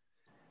deal.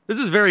 This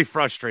is very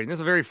frustrating. This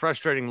is a very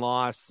frustrating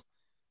loss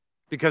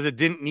because it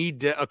didn't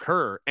need to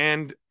occur.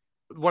 And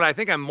what I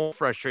think I'm more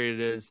frustrated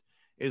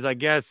is I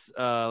guess,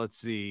 let's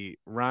see,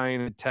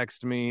 Ryan had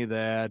texted me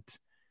that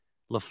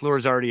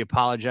LaFleur's already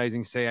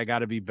apologizing, say I got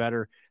to be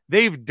better.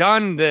 They've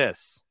done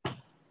this.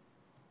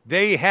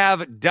 They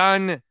have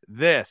done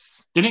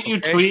this. Didn't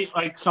you tweet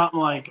like something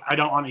like, I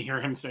don't want to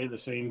hear him say the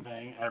same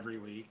thing every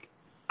week?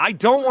 I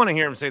don't want to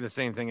hear him say the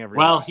same thing every week.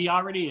 Well, he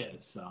already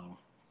is, so.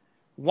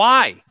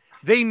 Why?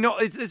 They know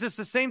it's just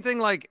the same thing.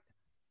 Like,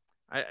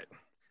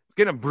 it's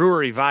getting a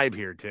brewery vibe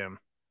here, Tim.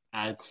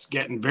 It's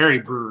getting very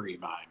brewery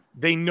vibe.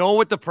 They know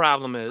what the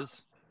problem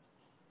is,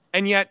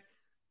 and yet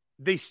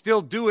they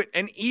still do it.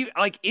 And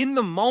like in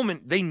the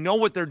moment, they know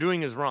what they're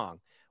doing is wrong.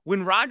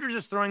 When Rodgers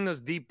is throwing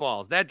those deep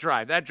balls, that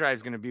drive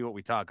is going to be what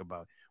we talk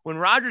about. When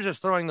Rodgers is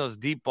throwing those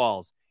deep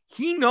balls,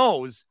 he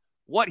knows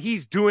what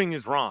he's doing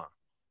is wrong.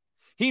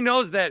 He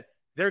knows that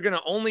they're going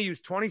to only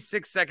use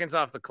 26 seconds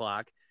off the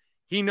clock.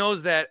 He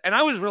knows that. And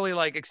I was really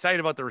like excited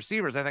about the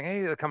receivers. I think,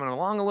 hey, they're coming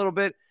along a little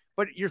bit.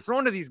 But you're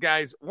throwing to these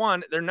guys.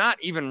 One, they're not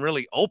even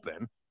really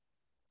open.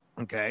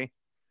 Okay.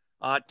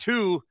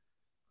 2,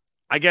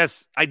 I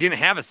guess I didn't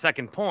have a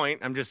second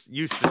point. I'm just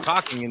used to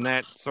talking in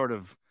that sort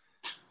of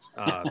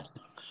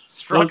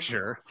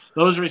structure.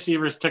 Those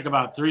receivers took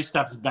about 3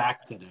 steps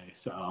back today.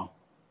 So,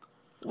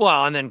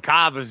 well, and then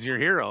Cobb is your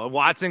hero.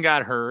 Watson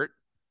got hurt.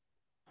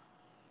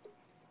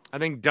 I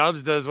think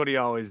Dubs does what he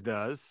always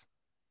does.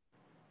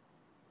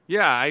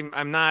 Yeah,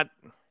 I'm not.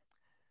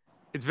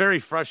 It's very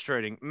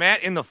frustrating.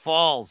 Matt in the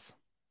Falls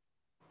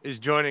is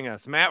joining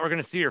us. Matt, we're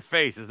going to see your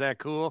face. Is that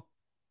cool?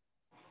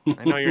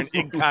 I know you're an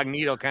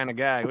incognito kind of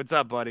guy. What's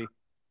up, buddy?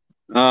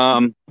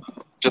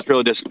 Just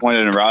really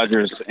disappointed in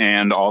Rodgers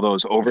and all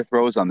those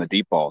overthrows on the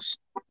deep balls.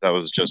 It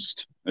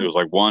was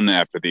like one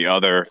after the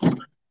other.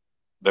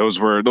 Those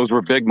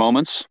were big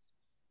moments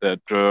that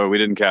we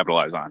didn't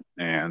capitalize on,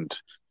 and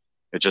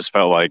it just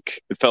felt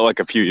like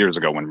a few years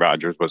ago when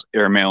Rodgers was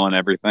airmailing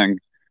everything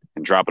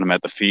and dropping them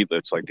at the feet.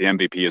 It's like the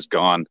MVP is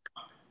gone,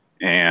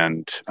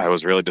 and I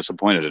was really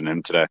disappointed in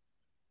him today.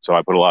 So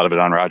I put a lot of it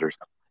on Rodgers.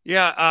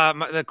 Yeah,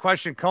 the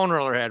question Cone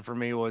Roller had for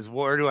me was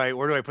where do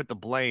I put the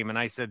blame? And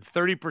I said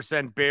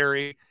 30%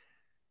 Barry,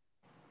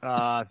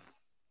 20%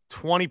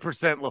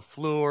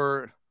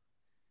 LaFleur,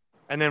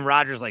 and then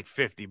Rodgers like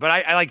 50. But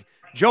I like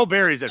Joe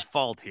Barry's at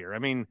fault here. I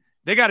mean,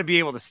 they got to be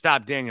able to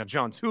stop Daniel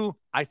Jones, who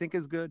I think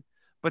is good,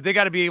 but they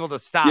got to be able to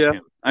stop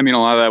him. I mean,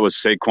 a lot of that was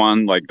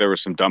Saquon. Like there were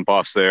some dump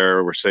offs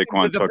there where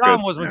Saquon took it. The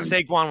problem was when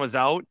Saquon was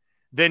out,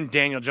 then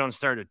Daniel Jones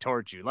started to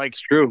torch you. Like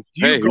it's true.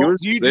 Hey,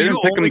 they didn't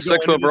pick him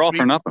 6 overall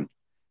for nothing.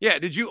 Yeah,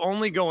 did you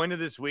only go into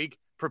this week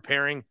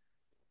preparing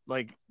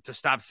like to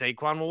stop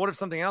Saquon? Well, what if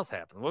something else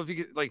happened? What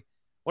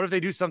if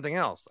they do something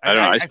else? I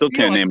don't know. I still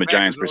can't name a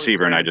Giants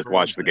receiver and I just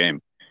watched the game.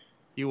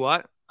 You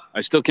what? I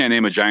still can't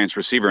name a Giants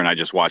receiver and I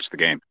just watched the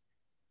game.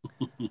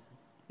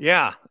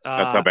 Yeah.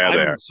 That's how bad they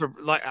are.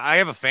 I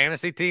have a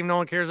fantasy team no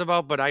one cares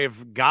about, but I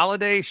have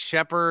Galladay,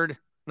 Shepard.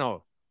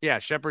 No. Yeah,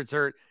 Shepard's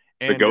hurt.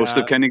 And, the ghost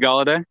of Kenny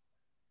Galladay?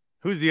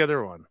 Who's the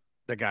other one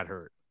that got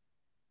hurt?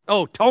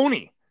 Oh,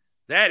 Tony.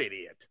 That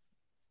idiot.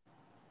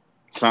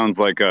 Sounds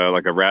like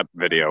a rap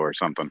video or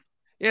something.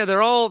 Yeah,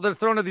 they're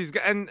thrown to these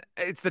guys, and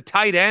it's the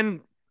tight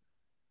end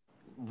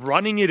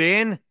running it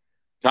in.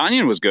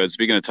 Tanyan was good.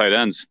 Speaking of tight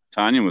ends,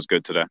 Tanyan was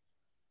good today.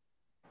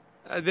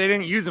 They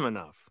didn't use him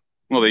enough.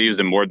 Well, they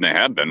used him more than they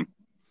had been.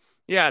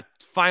 Yeah,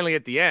 finally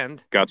at the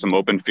end. Got some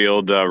open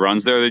field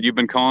runs there that you've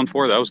been calling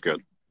for. That was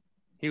good.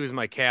 He was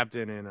my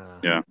captain in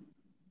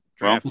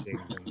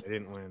DraftKings, and they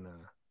didn't win.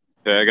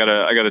 Yeah,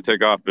 I gotta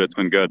take off, but it's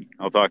been good.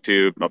 I'll talk to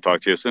you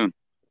soon.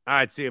 All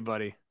right, see you,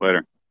 buddy.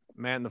 Later.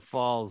 Matt in the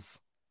Falls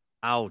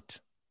out.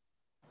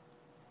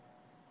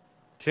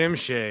 Tim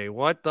Shea,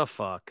 what the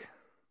fuck?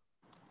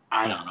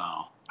 I don't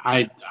know.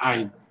 I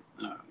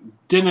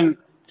didn't.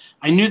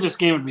 I knew this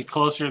game would be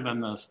closer than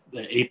the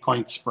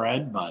 8-point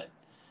spread, but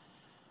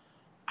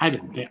I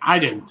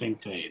didn't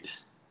think they'd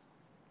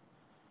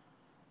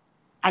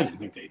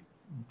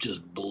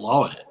just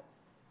blow it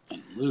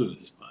and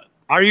lose. But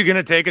are you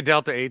gonna take a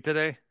Delta 8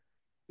 today?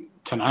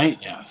 Tonight,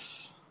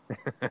 yes.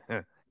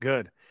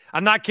 Good.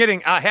 I'm not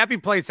kidding. Happy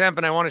Place Hemp,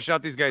 and I want to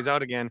shout these guys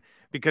out again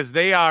because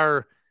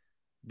they're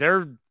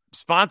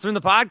sponsoring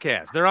the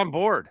podcast. They're on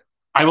board.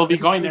 I will be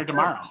going there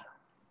tomorrow.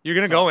 You're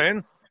gonna go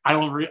in? I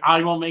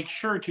will make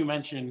sure to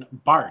mention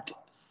Bart,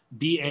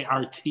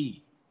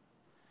 B-A-R-T.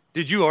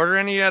 Did you order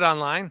any yet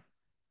online?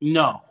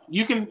 No,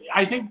 you can.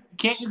 I think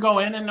can't you go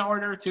in and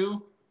order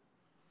too?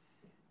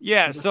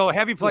 Yeah. So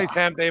Happy Place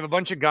Hemp, they have a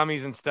bunch of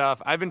gummies and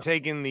stuff. I've been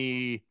taking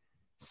the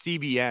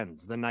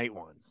CBNs, the night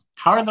ones.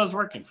 How are those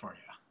working for you?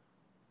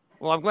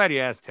 Well, I'm glad you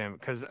asked him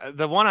because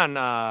the one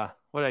on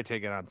what did I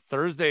take it on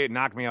Thursday? It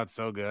knocked me out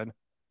so good.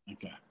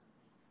 Okay.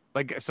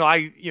 Like so,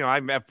 I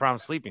have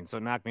problems sleeping, so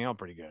it knocked me out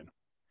pretty good.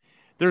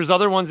 There's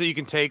other ones that you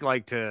can take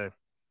like to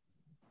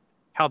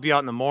help you out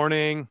in the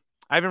morning.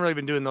 I haven't really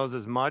been doing those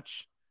as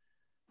much.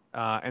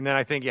 And then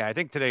I think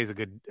today's a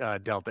good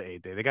Delta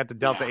 8 day. They got the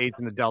Delta 8s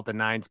and the Delta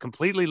 9s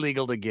completely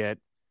legal to get.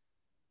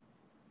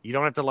 You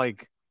don't have to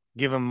like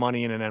give them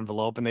money in an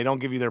envelope, and they don't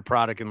give you their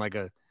product in like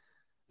a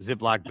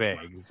Ziploc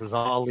bag. This is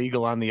all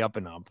legal on the up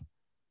and up.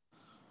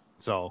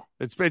 So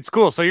it's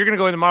cool. So you're gonna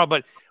go in tomorrow,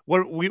 but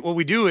what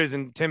we do is,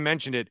 and Tim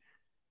mentioned it,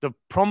 the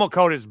promo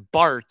code is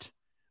BART,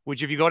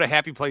 which if you go to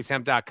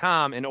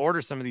happyplacehemp.com and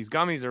order some of these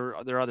gummies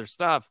or their other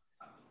stuff,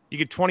 you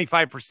get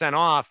 25%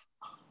 off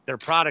their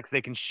products.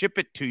 They can ship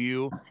it to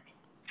you,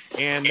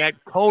 and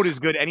that code is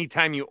good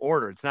anytime you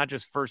order. It's not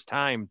just first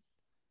time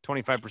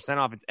 25%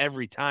 off. It's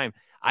every time.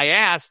 I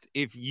asked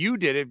if you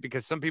did it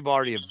because some people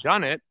already have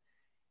done it.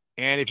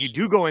 And if you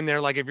do go in there,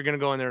 like if you're going to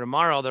go in there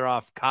tomorrow, they're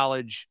off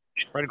College,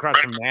 right across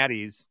from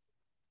Maddie's.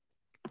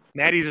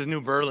 Maddie's is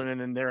New Berlin, and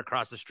then they're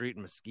across the street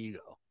in Muskego.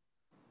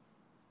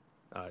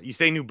 You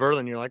say New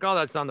Berlin, you're like, oh,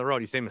 that's on the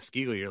road. You say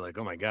Muskego, you're like,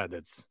 oh my God,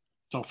 that's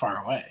so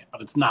far away.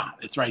 But it's not.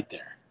 It's right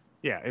there.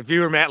 Yeah, if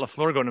you were Matt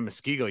LaFleur going to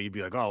Muskego, you'd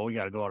be like, oh, we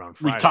got to go out on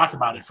Friday. We talked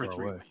about it for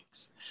 3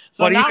 weeks.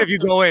 So but even if you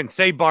go in,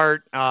 say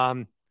Bart,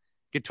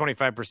 get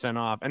 25%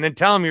 off, and then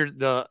tell them you're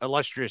the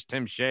illustrious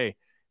Tim Shea.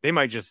 They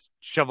might just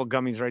shovel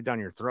gummies right down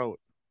your throat.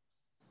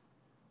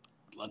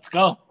 Let's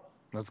go.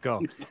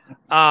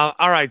 All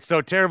right,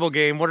 so terrible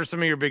game. What are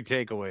some of your big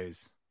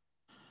takeaways?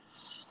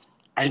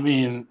 I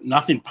mean,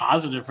 nothing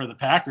positive for the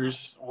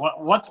Packers.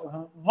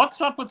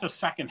 What's up with the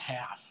second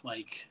half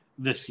like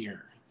this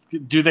year?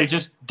 Do they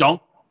just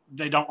don't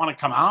want to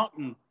come out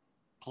and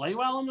play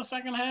well in the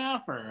second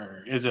half,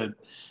 or is it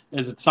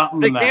something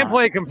they can't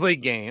play a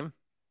complete game?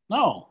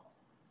 No.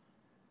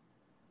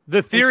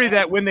 The theory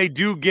that when they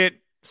do get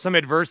some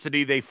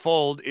adversity, they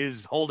fold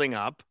is holding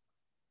up.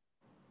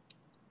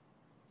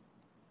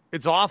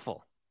 It's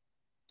awful.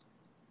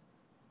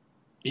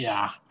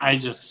 Yeah,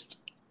 it's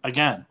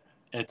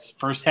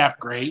first half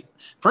great.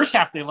 First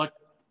half they looked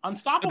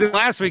unstoppable. But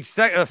last week's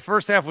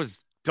first half was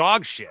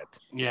dog shit.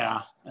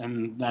 Yeah,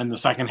 and then the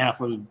second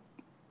half was.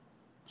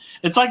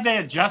 It's like they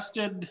adjust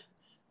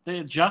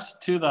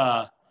to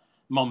the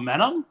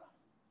momentum.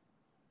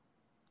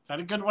 Is that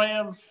a good way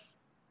of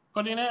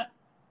putting it?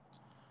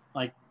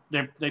 Like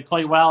they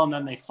play well and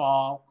then they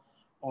fall,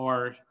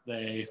 or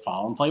they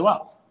fall and play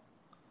well.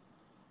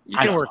 You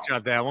can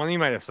workshop that one. You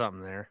might have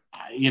something there.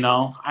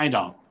 I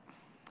don't.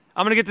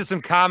 I'm going to get to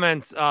some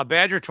comments.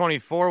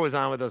 Badger24 was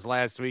on with us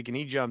last week, and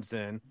he jumps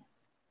in.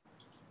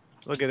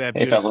 Look at that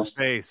beautiful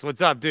face.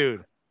 What's up,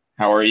 dude?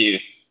 How are you?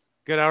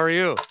 Good. How are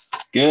you?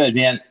 Good,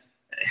 man.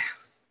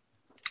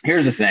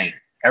 Here's the thing.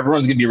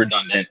 Everyone's going to be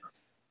redundant.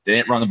 They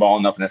didn't run the ball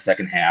enough in the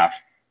second half.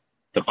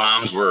 The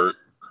bombs were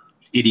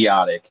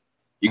idiotic.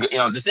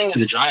 The thing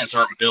is, the Giants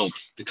aren't built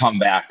to come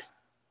back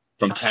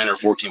from 10 or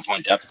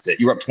 14-point deficit.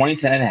 You were up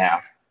 20-10 and a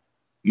half.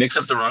 Mix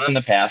up the run and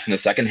the pass in the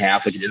second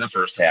half like you did in the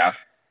first half.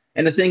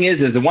 And the thing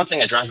is the one thing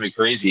that drives me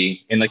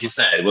crazy, and like you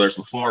said, whether it's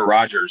LaFleur or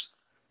Rodgers,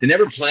 they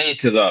never play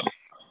to the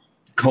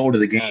code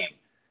of the game.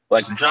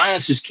 Like the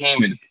Giants just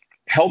came and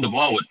held the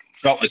ball. It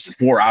felt like for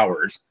 4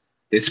 hours.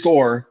 They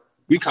score.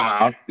 We come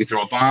out. We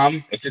throw a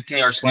bomb, a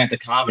 15-yard slant to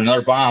Cobb,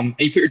 another bomb, and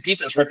you put your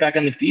defense right back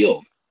on the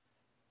field.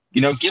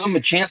 Give them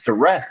a chance to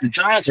rest. The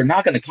Giants are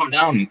not going to come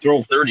down and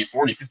throw 30,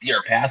 40,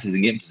 50-yard passes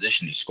and get in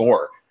position to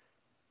score.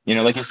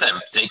 Like you said,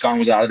 Saquon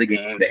was out of the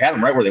game. They had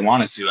him right where they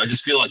wanted to. I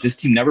just feel like this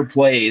team never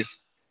plays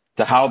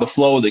to how the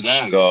flow of the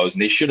game goes,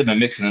 and they should have been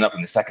mixing it up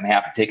in the second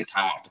half to take a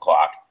time off the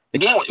clock. The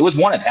game, it was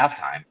one at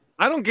halftime.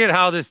 I don't get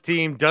how this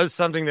team does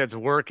something that's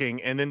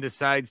working and then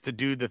decides to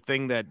do the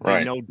thing that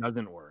they know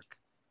doesn't work.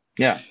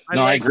 Yeah,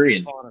 I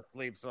agree. Falling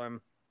asleep, so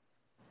I'm.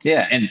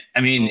 Yeah,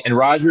 and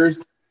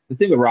Rodgers. The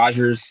thing with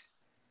Rodgers,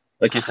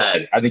 like you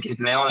said, I think he's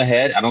nail on the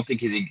head. I don't think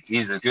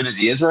he's as good as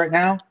he is right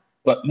now.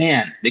 But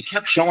man, they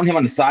kept showing him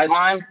on the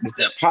sideline with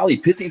that probably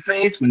pissy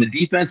face when the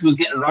defense was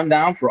getting run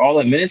down for all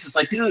the minutes. It's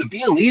like, dude,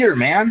 be a leader,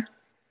 man.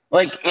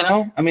 Like,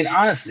 I mean,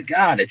 honest to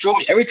God, it drove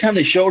me every time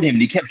they showed him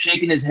and he kept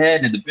shaking his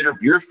head and the bitter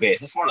beer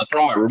face. I just wanted to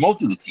throw my remote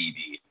through the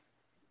TV.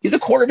 He's a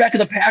quarterback of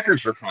the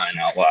Packers, for crying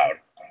out loud.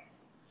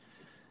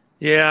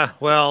 Yeah,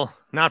 well,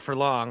 not for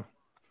long.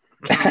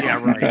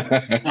 Yeah,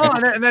 right. Oh,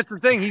 and that's the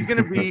thing. He's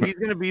gonna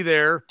be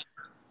there.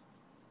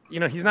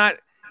 He's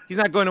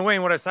not going away.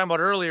 And what I was talking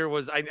about earlier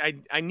was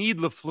I need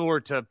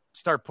LaFleur to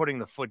start putting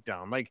the foot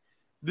down. Like,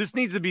 this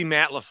needs to be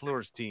Matt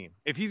LaFleur's team.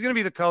 If he's going to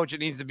be the coach, it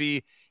needs to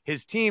be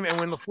his team. And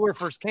when LaFleur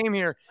first came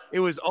here, it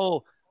was,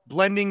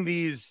 blending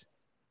these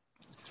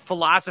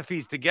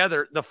philosophies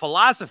together. The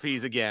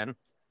philosophies, again,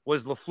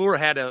 was LaFleur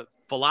had a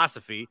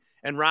philosophy,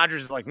 and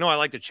Rodgers is like, no, I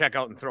like to check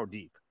out and throw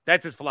deep.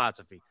 That's his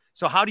philosophy.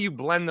 So how do you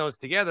blend those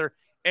together?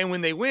 And when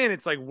they win,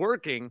 it's like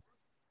working.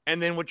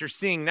 And then what you're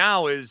seeing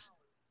now is,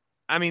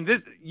 I mean,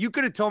 you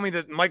could have told me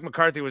that Mike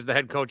McCarthy was the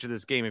head coach of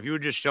this game. If you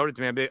would just showed it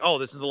to me, I'd be like,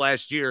 this is the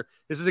last year.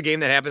 This is a game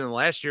that happened in the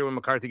last year when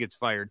McCarthy gets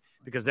fired,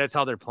 because that's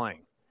how they're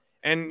playing.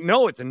 And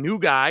no, it's a new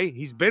guy.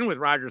 He's been with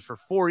Rodgers for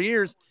 4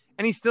 years,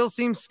 and he still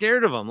seems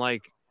scared of him.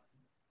 Like,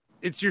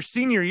 it's your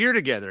senior year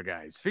together,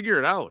 guys. Figure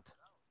it out.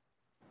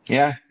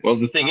 Yeah. Well,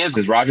 the thing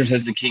is Rodgers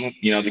has the keys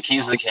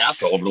to the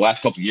castle. Over the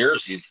last couple of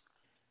years,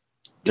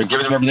 they're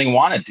giving him everything he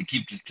wanted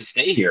to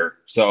stay here.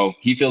 So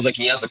he feels like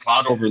he has a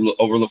cloud over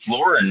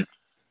LaFleur, and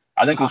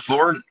I think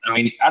LaFleur,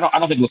 I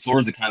don't think LaFleur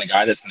is the kind of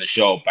guy that's going to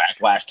show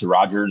backlash to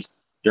Rodgers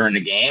during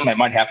the game. It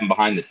might happen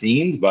behind the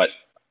scenes, but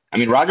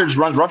Rodgers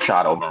runs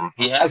roughshod over him.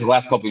 He has the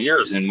last couple of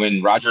years, and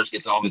when Rodgers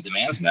gets all of his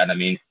demands met,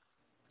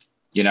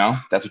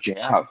 that's what you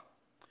have.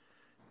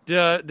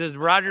 Does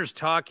Rodgers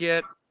talk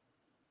yet?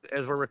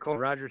 As we're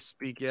recording, Rodgers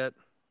speak yet?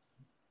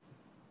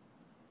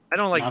 I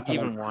don't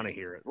even want to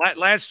hear it.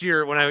 Last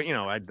year when I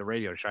had the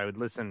radio show, I would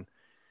listen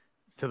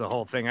to the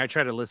whole thing. I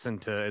try to listen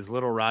to as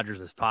little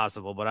Rodgers as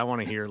possible, but I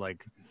want to hear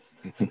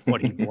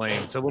what he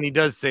blamed. So when he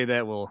does say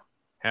that, we'll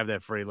have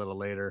that for you a little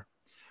later.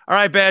 All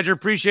right, Badger,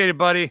 appreciate it,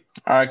 buddy.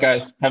 All right,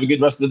 guys, have a good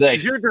rest of the day.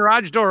 Is your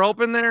garage door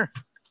open there?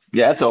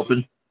 Yeah, it's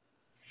open.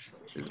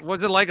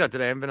 What's it like out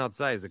today? I haven't been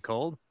outside. Is it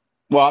cold?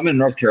 Well, I'm in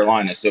North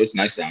Carolina, so it's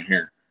nice down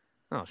here.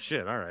 Oh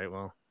shit! All right,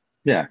 well.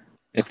 Yeah,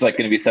 it's like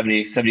going to be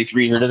 70,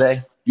 73 here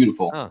today.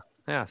 Beautiful. Oh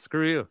yeah,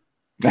 screw you.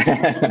 All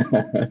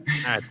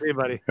right, see you,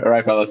 buddy. All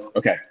right, fellas.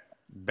 Okay.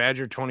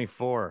 Badger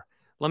 24.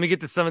 Let me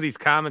get to some of these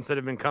comments that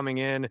have been coming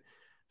in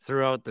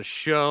throughout the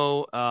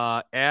show.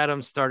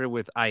 Adam started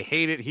with, I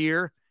hate it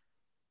here.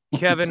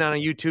 Kevin on a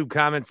YouTube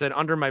comment said,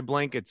 under my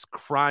blankets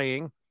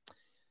crying.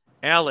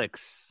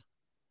 Alex,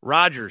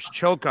 Rodgers,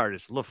 choke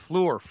artist,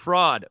 LaFleur,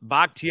 fraud,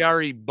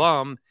 Bakhtiari,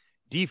 bum,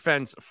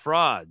 defense,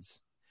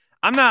 frauds.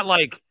 I'm not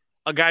like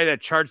a guy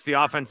that charts the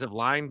offensive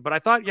line, but I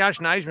thought Josh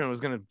Nijman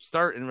was going to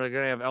start and we're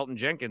going to have Elton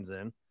Jenkins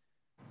in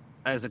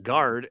as a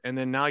guard, and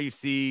then now you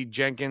see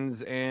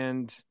Jenkins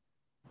and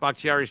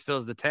Bakhtiari still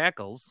as the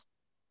tackles.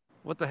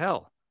 What the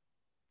hell?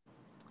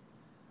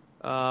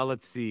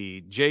 Let's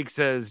see. Jake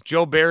says,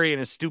 Joe Barry and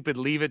his stupid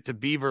leave it to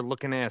Beaver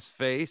looking ass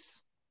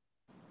face.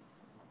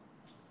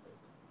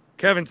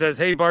 Kevin says,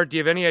 hey, Bart, do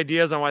you have any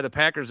ideas on why the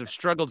Packers have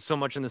struggled so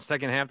much in the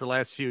second half the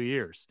last few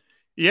years?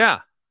 Yeah.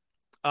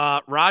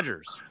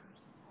 Rodgers.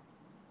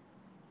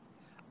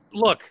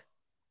 Look,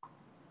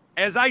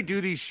 as I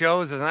do these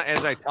shows,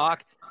 as I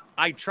talk,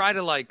 I try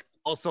to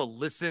also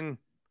listen.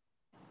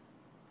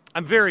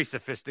 I'm very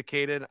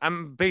sophisticated.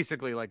 I'm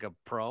basically like a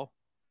pro.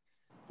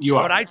 You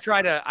are. But I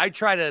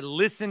try to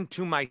listen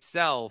to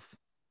myself,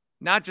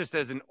 not just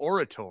as an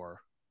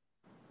orator,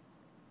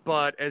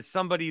 but as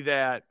somebody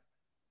that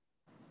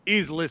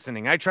is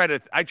listening. I try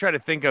to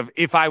think of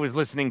if I was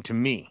listening to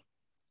me.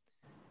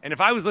 And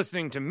if I was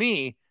listening to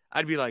me,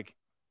 I'd be like,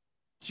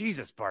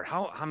 Jesus, Bart,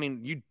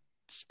 you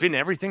spin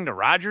everything to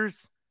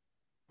Rodgers?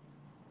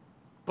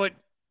 But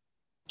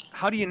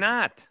how do you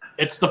not?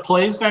 It's the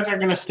plays that are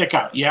going to stick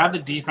out. Yeah, the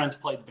defense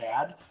played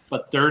bad,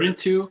 but 3rd and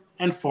 2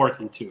 and 4th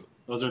and 2.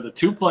 Those are the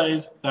 2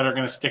 plays that are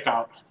going to stick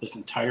out this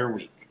entire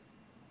week.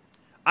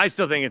 I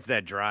still think it's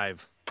that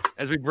drive.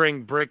 As we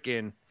bring Brick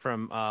in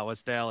from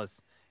West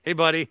Dallas. Hey,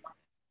 buddy.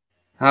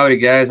 Howdy,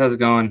 guys. How's it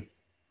going?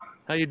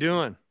 How you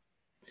doing?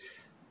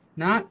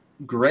 Not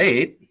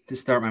great to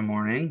start my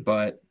morning,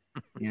 but,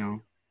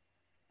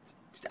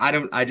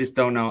 I just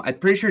don't know. I'm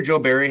pretty sure Joe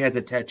Barry has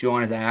a tattoo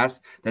on his ass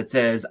that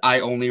says, I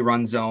only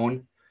run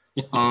zone,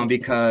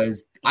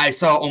 because I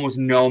saw almost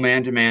no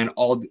man-to-man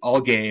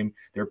all game.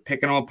 They're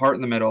picking them apart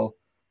in the middle.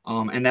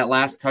 And that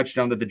last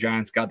touchdown that the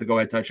Giants got, the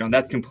go-ahead touchdown,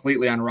 that's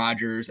completely on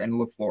Rodgers and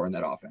LaFleur in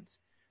that offense.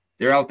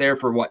 They're out there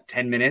for,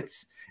 10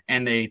 minutes,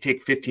 and they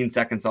take 15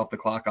 seconds off the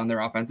clock on their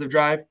offensive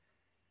drive.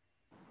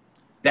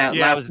 That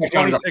last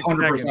touchdown is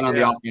 100% on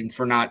the offense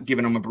for not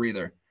giving them a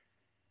breather.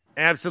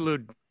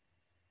 Absolute.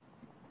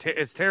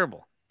 It's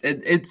terrible.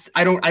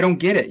 I don't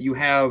get it. You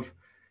have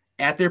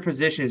at their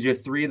positions, you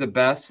have 3 of the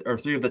best, or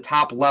 3 of the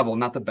top level,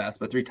 not the best,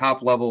 but 3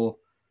 top level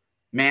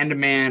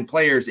man-to-man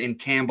players in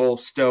Campbell,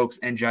 Stokes,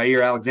 and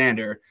Jair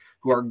Alexander.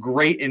 who are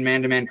great in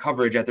man-to-man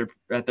coverage at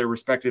their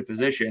respective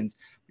positions.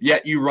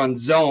 Yet you run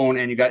zone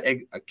and you got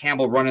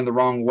Campbell running the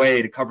wrong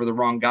way to cover the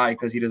wrong guy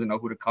because he doesn't know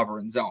who to cover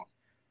in zone.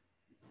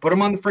 Put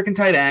him on the freaking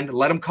tight end,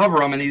 let him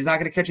cover him, and he's not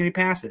going to catch any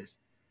passes.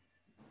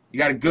 You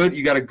got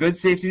a good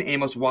safety in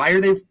Amos. Why are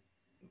they?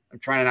 I'm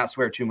trying to not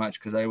swear too much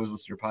because I always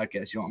listen to your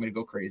podcast. You don't want me to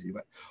go crazy,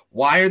 but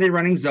why are they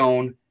running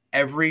zone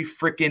every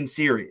freaking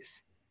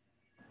series?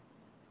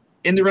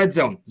 In the red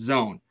zone,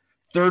 zone.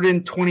 3rd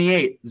and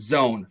 28,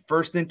 zone.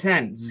 1st and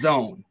 10,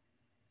 zone.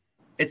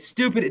 It's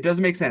stupid. It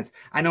doesn't make sense.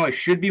 I know I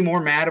should be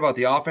more mad about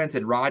the offense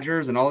and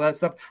Rodgers and all that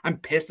stuff. I'm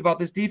pissed about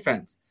this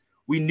defense.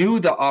 We knew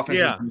the offense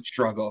was going to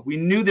struggle. We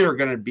knew they were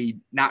going to be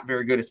not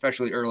very good,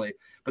 especially early.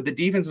 But the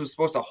defense was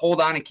supposed to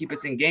hold on and keep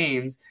us in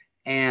games.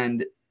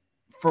 And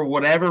for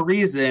whatever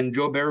reason,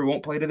 Joe Barry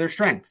won't play to their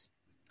strengths.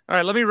 All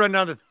right, let me run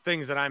down the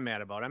things that I'm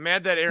mad about. I'm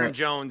mad that Aaron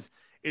Jones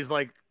is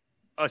like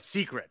a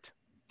secret.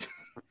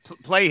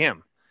 Play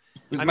him.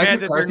 Was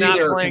Mike McCarthy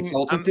their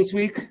consultant this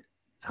week?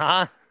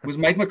 Huh? Was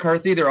Mike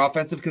McCarthy their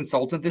offensive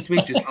consultant this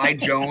week? Just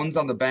hide Jones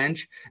on the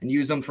bench and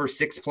use him for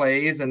 6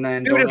 plays and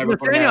then don't ever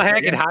put him out. Nathaniel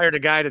Hackett hired a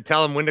guy to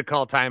tell him when to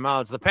call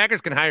timeouts. The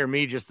Packers can hire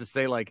me just to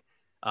say, like,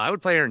 I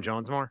would play Aaron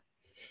Jones more.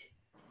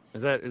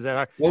 Is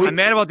that well, I'm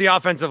mad about the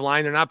offensive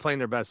line. They're not playing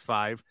their best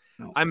 5.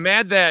 No. I'm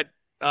mad that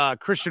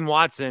Christian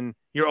Watson,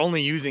 you're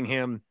only using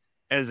him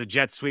as a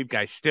jet sweep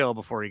guy still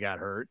before he got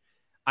hurt.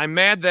 I'm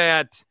mad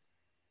that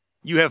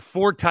you have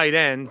 4 tight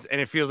ends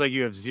and it feels like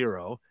you have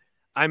 0.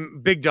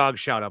 I'm big dog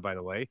shout out, by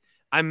the way.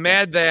 I'm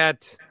mad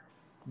that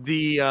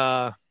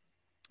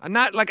I'm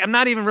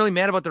not even really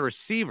mad about the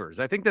receivers.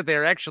 I think that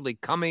they're actually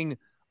coming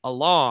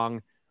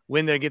along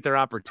when they get their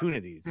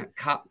opportunities.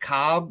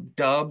 Cobb,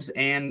 Dubs,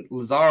 and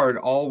Lazard,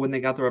 all when they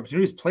got their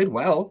opportunities, played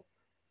well.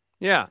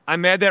 Yeah,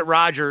 I'm mad that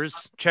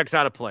Rodgers checks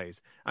out of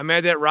plays. I'm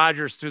mad that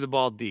Rodgers threw the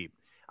ball deep.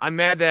 I'm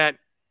mad that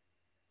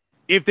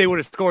if they would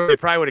have scored, they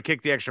probably would have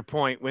kicked the extra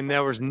point when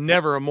there was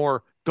never a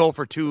more go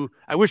for 2.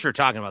 I wish we were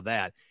talking about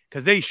that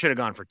because they should have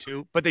gone for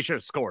 2, but they should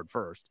have scored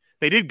first.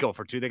 They did go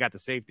for 2. They got the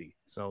safety,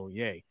 so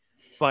yay.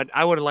 But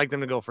I would have liked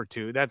them to go for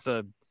 2. That's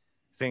a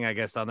thing I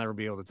guess I'll never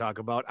be able to talk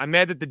about. I'm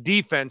mad that the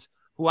defense,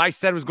 who I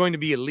said was going to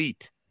be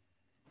elite,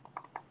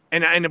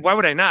 and why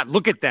would I not?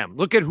 Look at them.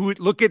 Look at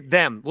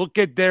them. Look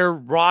at their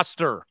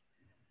roster.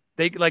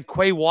 They like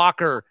Quay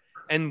Walker,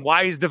 and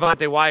why is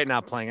Devontae Wyatt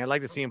not playing? I'd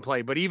like to see him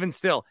play, but even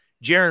still,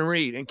 Jaron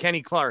Reed and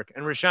Kenny Clark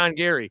and Rashawn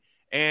Gary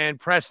and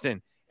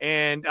Preston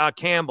and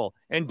Campbell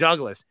and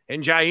Douglas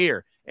and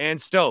Jair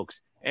and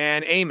Stokes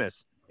and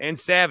Amos and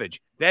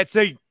Savage. That's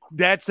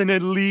an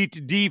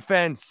elite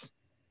defense.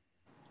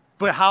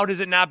 But how does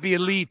it not be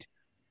elite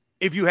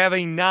if you have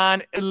a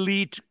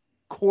non-elite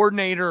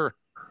coordinator?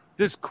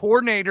 This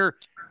coordinator,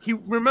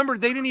 remember,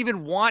 they didn't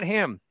even want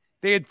him.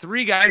 They had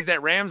 3 guys.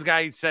 That Rams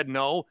guy said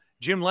no.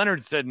 Jim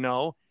Leonard said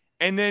no.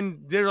 And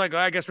then they're like,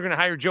 I guess we're going to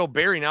hire Joe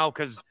Barry now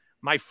because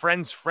my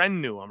friend's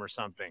friend knew him or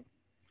something.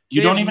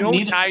 You don't even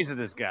need ties to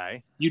this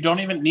guy. You don't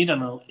even need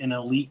an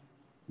elite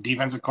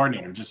defensive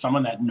coordinator, just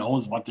someone that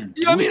knows what they're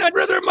doing. I mean, I'd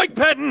rather have Mike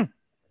Pettin.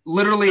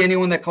 Literally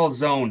anyone that calls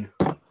zone.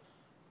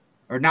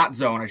 Or not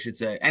zone, I should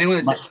say.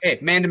 Anyone that says, hey,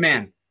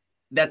 man-to-man.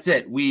 That's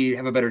it. We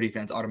have a better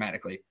defense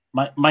automatically.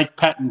 Mike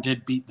Pettin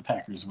did beat the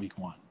Packers week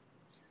 1.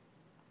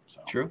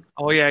 So. True.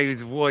 Oh, yeah.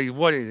 He's with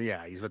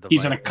the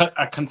He's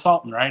a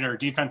consultant, right? Or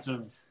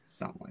defensive.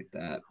 Something like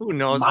that. Who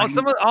knows?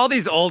 All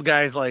these old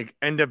guys like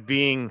end up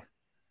being.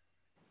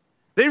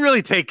 They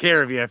really take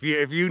care of you.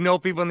 If you know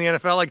people in the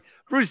NFL, like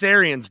Bruce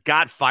Arians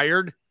got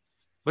fired,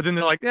 but then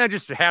they're like,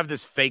 just have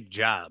this fake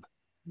job.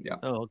 Yeah.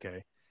 Oh,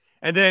 okay.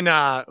 And then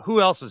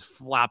who else was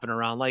flopping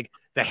around? Like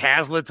the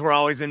Haslets were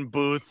always in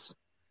booths.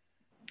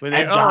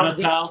 Ed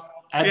Donatel.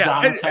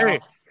 Hey,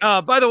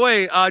 by the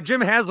way,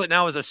 Jim Haslett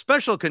now is a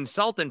special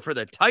consultant for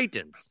the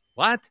Titans.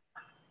 What?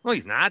 Well,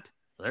 he's not.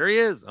 There he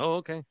is. Oh,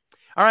 okay.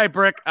 All right,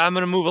 Brick. I'm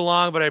going to move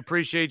along, but I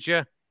appreciate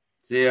you.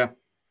 See ya.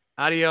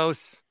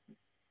 Adios.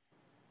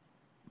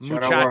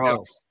 Shout out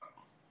Warhawks.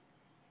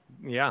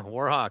 Yeah,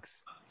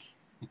 Warhawks.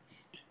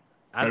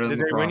 Did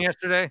they win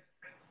yesterday?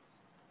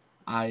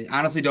 I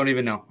honestly don't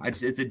even know.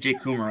 It's a Jake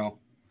Kumaro.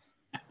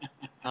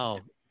 Oh,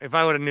 if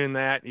I would have known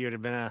that, you would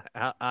have been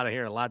out of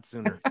here a lot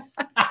sooner.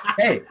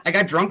 Hey, I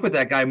got drunk with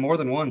that guy more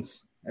than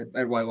once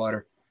at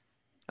Whitewater.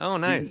 Oh,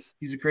 nice.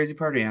 He's a crazy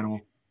party animal.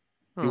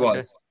 He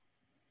was.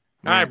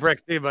 All right, Brick.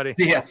 See you, buddy.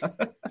 See ya.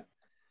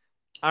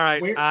 All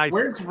right.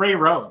 Where's Ray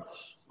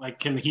Rhodes? Like,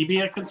 can he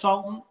be a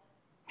consultant?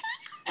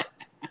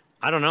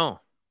 I don't know.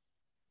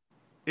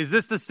 Is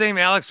this the same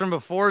Alex from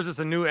before? Or is this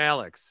a new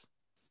Alex?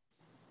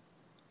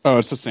 Oh,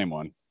 it's the same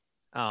one.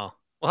 Oh,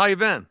 well, how you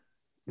been?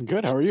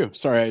 Good. How are you?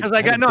 Sorry, because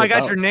I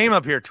got your name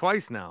up here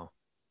twice now.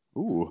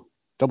 Ooh,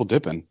 double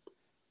dipping.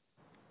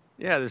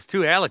 Yeah, there's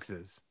 2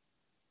 Alexes.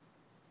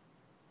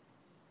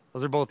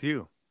 Those are both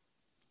you.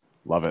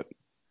 Love it.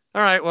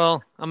 All right.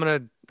 Well, I'm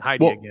gonna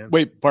hide you again.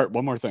 Wait, Bart.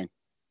 One more thing.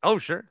 Oh,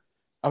 sure.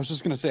 I was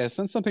just gonna say I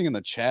sent something in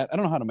the chat. I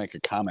don't know how to make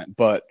a comment,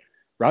 but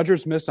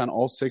Rodgers missed on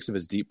all 6 of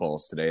his deep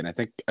balls today, and I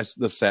think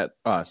the stat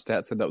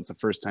said that was the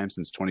first time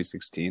since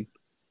 2016.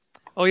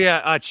 Oh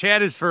yeah,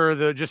 chat is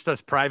for just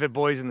us private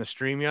boys in the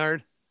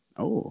StreamYard.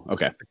 Oh,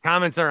 okay. The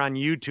comments are on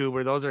YouTube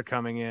where those are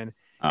coming in.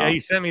 Yeah, he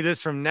sent me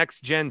this from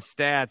Next Gen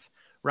Stats.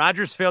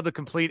 Rodgers failed to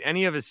complete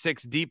any of his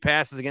 6 deep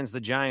passes against the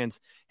Giants.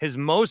 His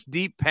most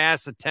deep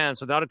pass attempts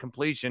without a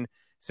completion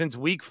since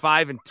Week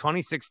 5 in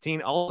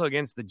 2016, also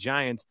against the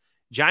Giants.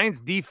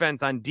 Giants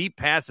defense on deep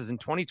passes in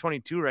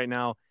 2022 right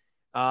now,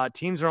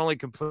 teams are only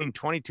completing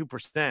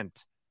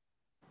 22%.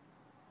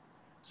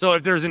 So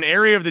if there's an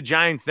area of the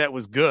Giants that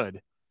was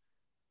good,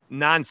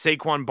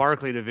 non-Saquon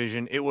Barkley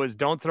division, it was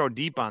don't throw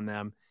deep on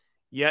them.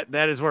 Yet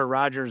that is where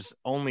Rodgers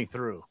only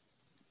threw.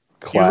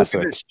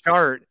 Classic. You look at this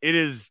chart, it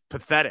is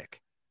pathetic.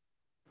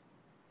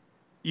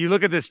 You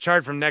look at this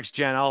chart from Next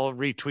Gen, I'll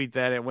retweet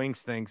that at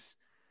Wings Thinks,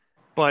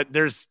 but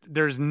there's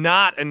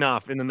not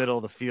enough in the middle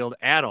of the field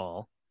at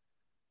all.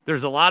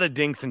 There's a lot of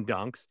dinks and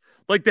dunks.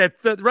 Like that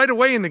right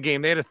away in the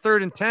game, they had a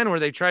 3rd and 10 where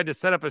they tried to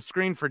set up a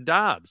screen for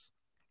Dobbs.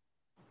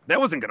 That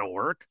wasn't going to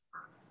work.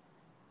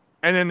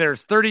 And then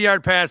there's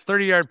 30-yard pass,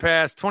 30-yard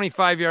pass,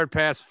 25-yard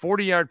pass,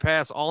 40-yard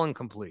pass, all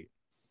incomplete.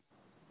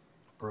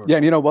 Brutal. Yeah,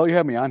 and while you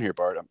have me on here,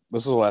 Bart,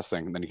 this is the last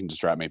thing, and then you can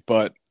distract me.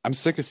 But I'm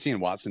sick of seeing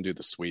Watson do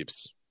the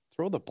sweeps.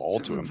 Throw the ball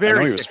to him. I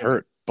know he was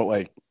hurt,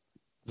 but is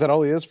that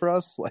all he is for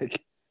us?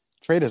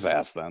 Trade his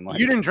ass then.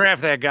 You didn't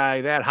draft that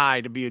guy that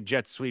high to be a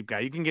jet sweep guy.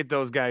 You can get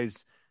those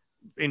guys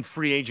in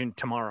free agent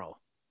tomorrow.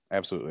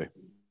 Absolutely.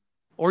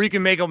 Or you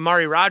can make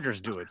Amari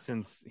Rodgers do it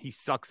since he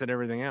sucks at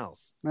everything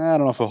else. I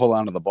don't know if he'll hold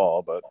on to the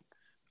ball, but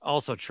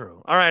also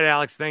true. All right,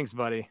 Alex. Thanks,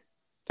 buddy.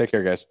 Take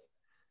care, guys.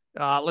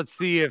 Let's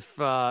see if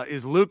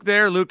is Luke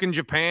there? Luke in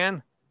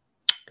Japan?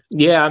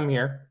 Yeah, I'm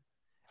here.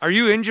 Are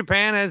you in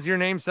Japan, as your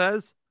name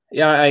says?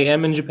 Yeah, I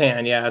am in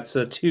Japan. Yeah, it's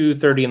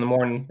 2:30 in the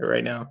morning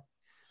right now.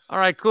 All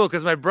right, cool.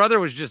 Because my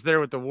brother was just there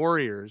with the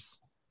Warriors.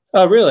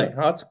 Oh, really?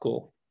 Oh, that's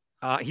cool.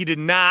 He did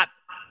not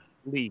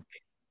leak.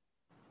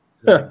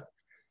 So,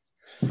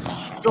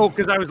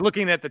 because I was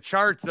looking at the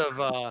charts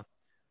of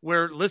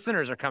where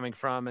listeners are coming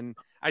from, and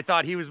I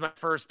thought he was my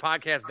first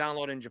podcast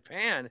download in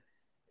Japan,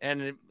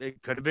 and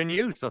it could have been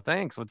you. So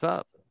thanks. What's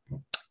up?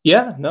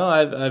 Yeah, no,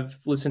 I've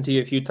listened to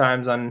you a few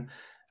times on.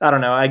 I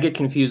don't know. I get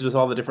confused with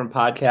all the different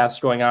podcasts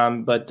going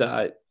on, but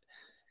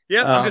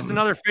yeah, I'm just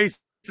another face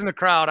in the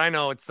crowd. I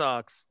know it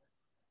sucks.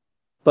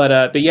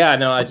 But yeah,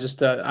 no, I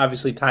just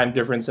obviously time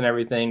difference and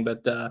everything,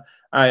 but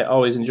I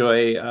always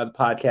enjoy the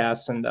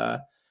podcasts, and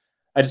I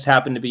just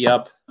happen to be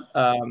up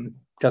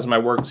because of my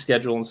work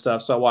schedule and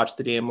stuff. So I watched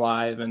the game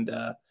live and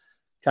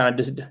kind of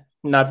just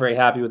not very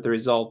happy with the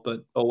result,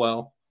 but oh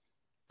well.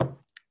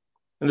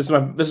 And this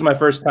is my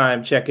first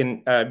time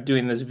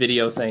doing this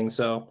video thing,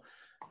 so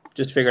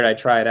just figured I'd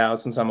try it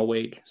out since I'm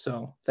awake.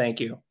 So thank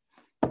you.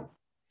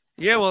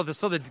 Yeah, well,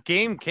 so the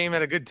game came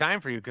at a good time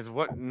for you because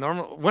when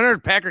are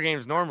Packer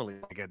games normally?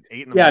 Like at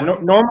 8 in the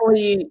morning?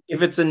 Normally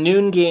if it's a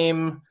noon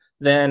game,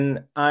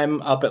 then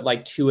I'm up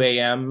at 2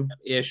 a.m.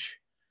 ish.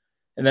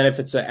 And then if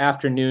it's an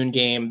afternoon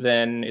game,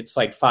 then it's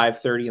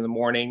 5:30 in the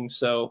morning.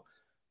 So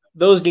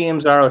those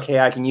games are okay.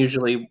 I can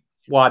usually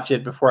watch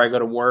it before I go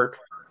to work.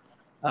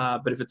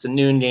 But if it's a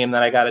noon game,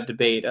 then I got to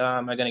debate,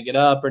 am I going to get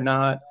up or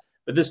not?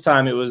 But this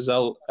time it was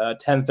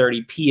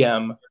 10:30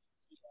 p.m.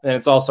 And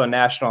it's also a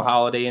national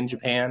holiday in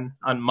Japan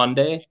on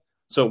Monday.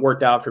 So it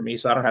worked out for me.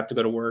 So I don't have to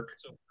go to work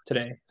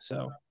today.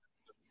 So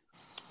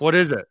what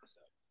is it?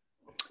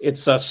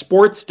 It's a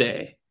sports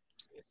day.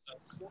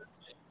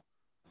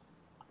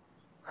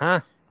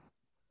 Huh?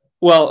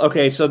 Well,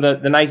 okay. So the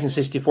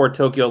 1964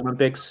 Tokyo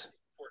Olympics,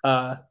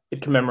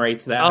 it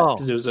commemorates that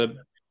because it was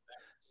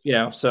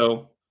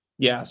so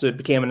it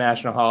became a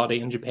national holiday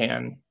in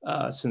Japan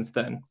since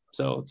then.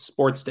 So it's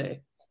sports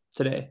day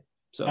today.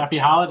 So happy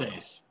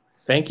holidays.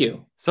 Thank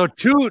you. So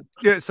two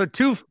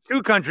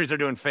countries are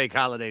doing fake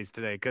holidays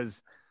today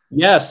because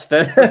we're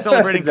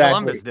celebrating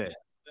Columbus Day.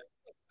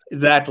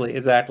 Exactly.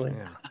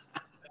 Yeah.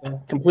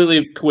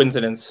 Completely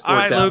coincidence. All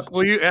right, Luke.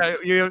 Well, you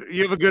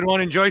have a good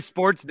one. Enjoy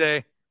Sports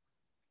Day.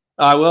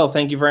 I will.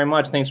 Thank you very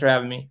much. Thanks for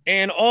having me.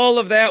 And all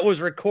of that was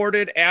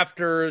recorded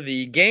after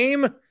the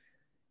game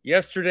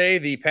yesterday.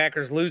 The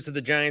Packers lose to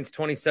the Giants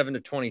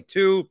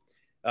 27-22.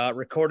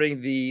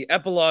 Recording the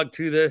epilogue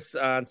to this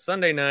on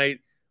Sunday night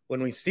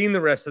when we've seen the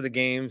rest of the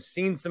game,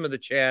 seen some of the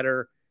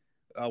chatter,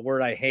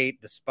 word I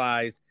hate,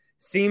 despise,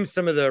 seen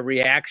some of the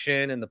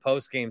reaction and the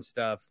post-game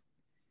stuff.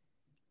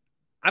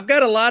 I've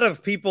got a lot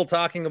of people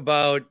talking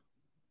about,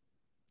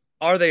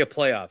 are they a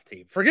playoff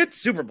team? Forget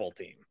Super Bowl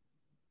team.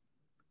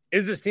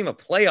 Is this team a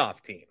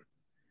playoff team?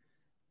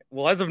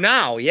 Well, as of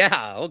now,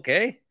 yeah,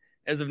 okay.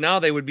 As of now,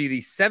 they would be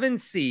the 7th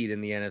seed in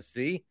the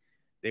NFC.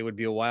 They would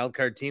be a wild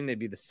card team. They'd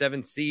be the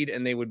 7th seed,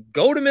 and they would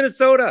go to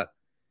Minnesota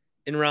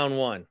in round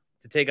 1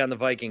 to take on the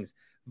Vikings.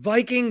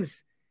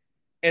 Vikings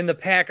and the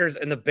Packers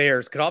and the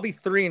Bears could all be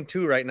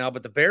 3-2 right now,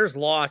 but the Bears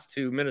lost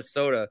to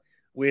Minnesota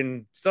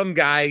when some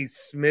guy,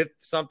 Smith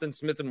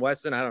and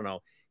Wesson, I don't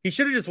know. He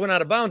should have just went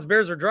out of bounds.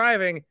 Bears were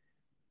driving.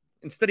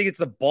 Instead, he gets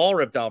the ball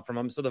ripped out from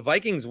him. So the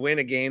Vikings win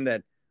a game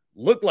that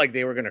looked like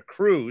they were going to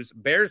cruise.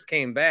 Bears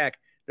came back.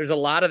 There's a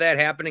lot of that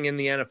happening in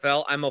the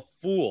NFL. I'm a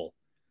fool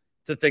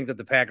to think that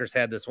the Packers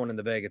had this one in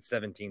the bag at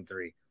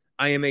 17-3.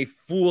 I am a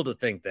fool to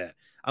think that.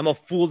 I'm a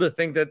fool to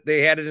think that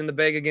they had it in the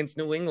bag against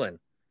New England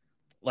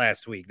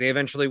last week. They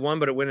eventually won,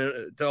 but it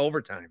went to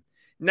overtime.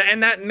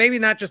 And that maybe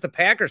not just a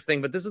Packers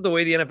thing, but this is the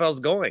way the NFL is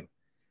going.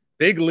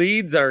 Big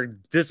leads are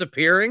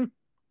disappearing.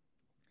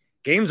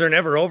 Games are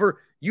never over.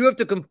 You have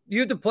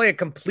to play a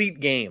complete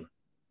game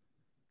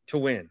to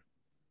win.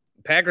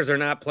 Packers are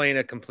not playing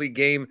a complete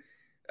game.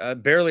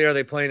 Barely are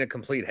they playing a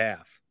complete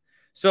half.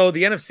 So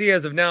the NFC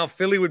as of now,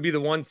 Philly would be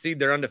the 1 seed.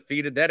 They're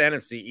undefeated. That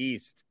NFC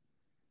East.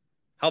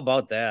 How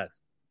about that?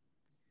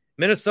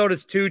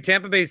 Minnesota's 2,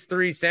 Tampa Bay's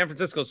 3, San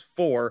Francisco's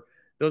 4.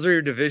 Those are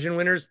your division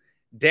winners.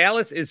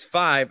 Dallas is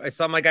 5. I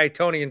saw my guy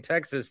Tony in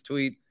Texas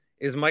tweet,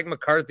 is Mike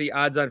McCarthy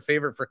odds-on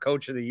favorite for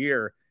coach of the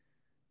year?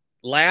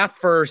 Laugh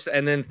first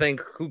and then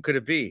think, who could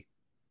it be?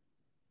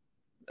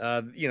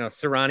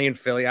 Sirianni and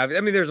Philly. I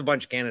mean, there's a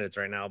bunch of candidates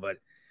right now, but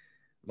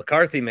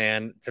McCarthy,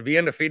 man, to be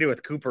undefeated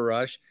with Cooper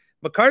Rush.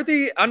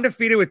 McCarthy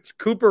undefeated with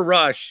Cooper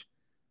Rush,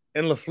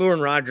 and LaFleur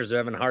and Rodgers are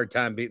having a hard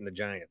time beating the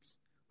Giants,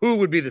 who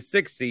would be the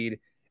 6th seed,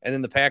 and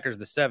then the Packers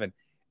the 7.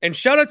 And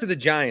shout out to the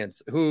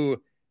Giants,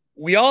 who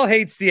we all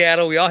hate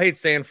Seattle. We all hate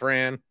San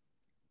Fran.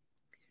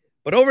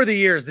 But over the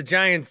years, the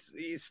Giants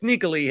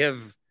sneakily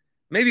have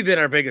maybe been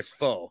our biggest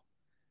foe,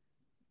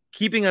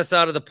 keeping us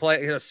out of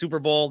the Super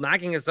Bowl,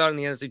 knocking us out in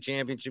the NFC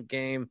Championship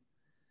game,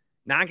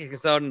 knocking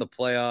us out in the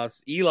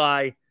playoffs.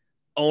 Eli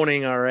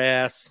owning our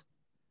ass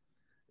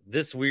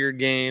this weird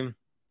game.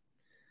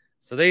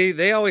 So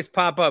they always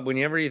pop up.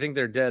 Whenever you think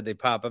they're dead, they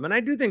pop up. And I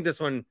do think this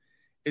one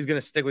is going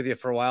to stick with you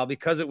for a while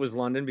because it was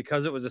London,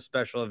 because it was a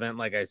special event,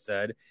 like I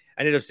said.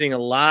 I ended up seeing a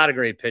lot of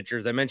great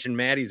pictures. I mentioned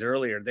Maddie's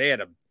earlier. They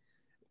had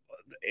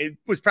it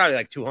was probably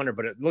like 200,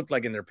 but it looked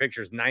like in their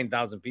pictures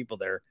 9,000 people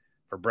there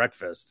for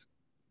breakfast.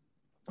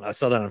 I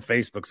saw that on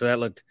Facebook, so that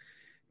looked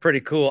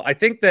pretty cool. I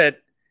think that,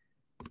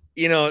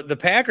 the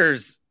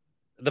Packers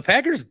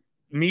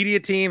media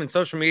team and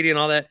social media and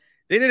all that,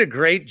 they did a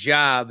great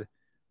job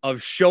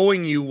of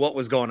showing you what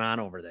was going on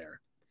over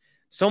there.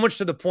 So much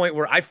to the point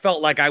where I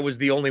felt like I was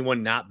the only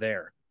one not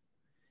there.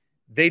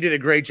 They did a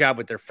great job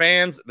with their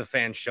fans. The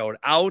fans showed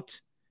out.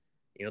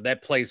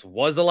 That place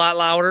was a lot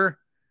louder.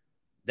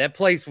 That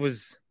place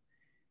was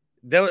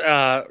Ryan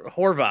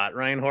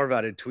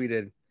Horvath had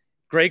tweeted,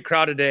 great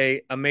crowd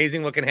today.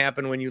 Amazing what can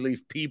happen when you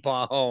leave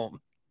Peepaw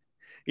home.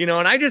 And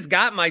I just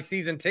got my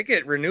season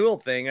ticket renewal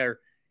thing, or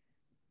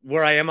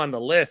where I am on the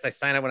list. I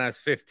signed up when I was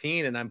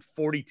 15 and I'm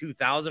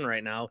 42,000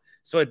 right now.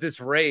 So at this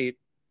rate,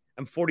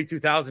 I'm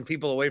 42,000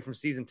 people away from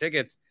season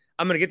tickets.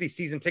 I'm going to get these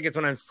season tickets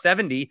when I'm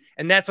 70.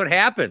 And that's what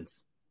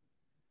happens.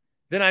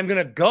 Then I'm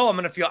going to go. I'm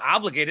going to feel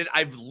obligated.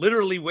 I've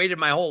literally waited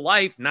my whole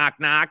life. Knock,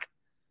 knock.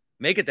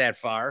 Make it that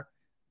far.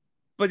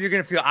 But you're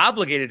going to feel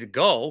obligated to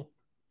go.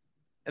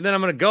 And then I'm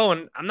going to go,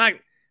 and I'm not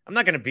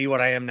going to be what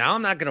I am now.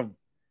 I'm going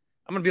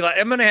to be like,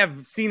 I'm going to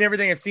have seen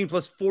everything I've seen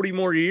plus 40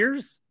 more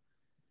years.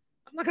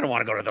 I'm not going to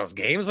want to go to those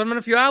games, but I'm going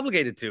to feel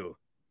obligated to.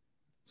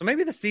 So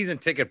maybe the season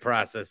ticket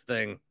process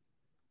thing,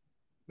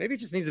 maybe it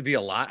just needs to be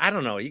a lot. I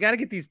don't know. You got to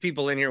get these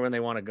people in here when they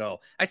want to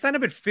go. I signed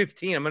up at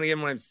 15. I'm going to get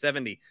them when I'm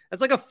 70.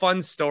 That's like a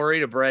fun story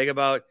to brag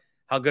about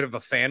how good of a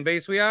fan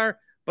base we are,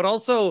 but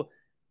also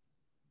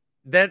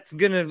I'm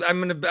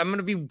going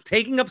to be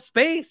taking up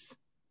space.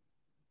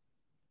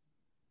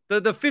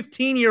 The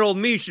 15-year-old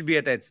me should be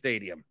at that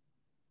stadium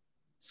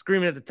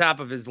screaming at the top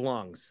of his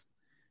lungs,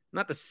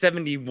 not the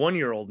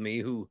 71-year-old me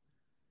who,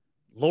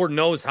 Lord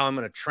knows how I'm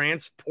going to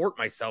transport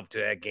myself to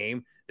that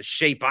game, the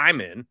shape I'm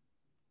in.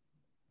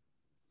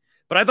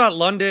 But I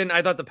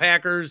thought the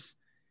Packers,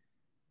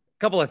 a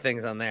couple of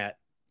things on that.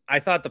 I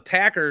thought the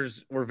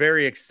Packers were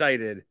very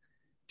excited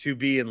to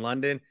be in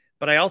London,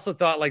 but I also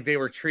thought like they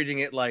were treating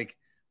it like,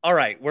 all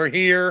right, we're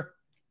here.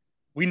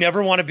 We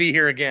never want to be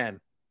here again.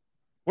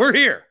 We're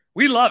here.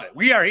 We love it.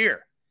 We are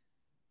here.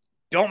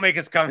 Don't make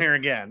us come here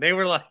again. They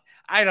were like,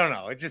 I don't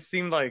know. It just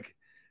seemed like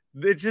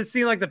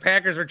the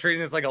Packers were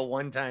treating this like a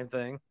one-time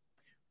thing,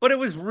 but it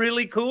was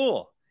really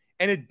cool.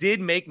 And it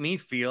did make me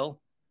feel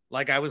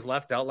like I was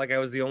left out, like I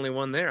was the only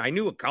one there. I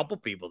knew a couple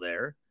people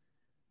there,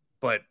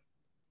 but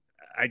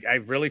I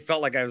really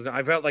felt like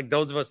I felt like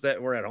those of us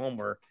that were at home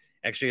were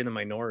actually in the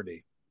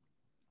minority.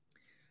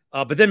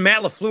 But then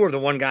Matt LaFleur, the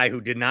one guy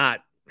who did not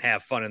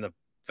have fun in the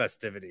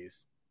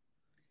festivities.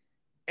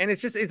 And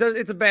it's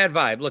a bad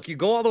vibe. Look, you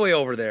go all the way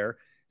over there,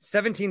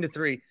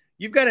 17-3.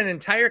 You've got an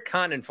entire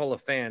continent full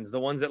of fans, the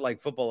ones that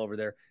like football over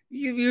there.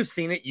 You've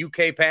seen it.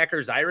 UK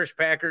Packers, Irish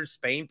Packers,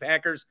 Spain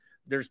Packers.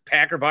 There's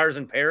Packer bars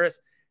in Paris.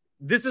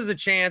 This is a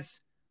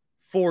chance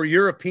for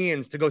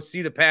Europeans to go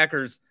see the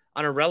Packers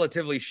on a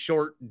relatively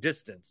short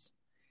distance.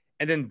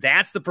 And then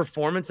that's the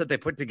performance that they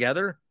put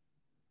together.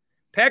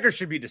 Packers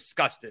should be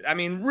disgusted. I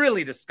mean,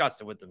 really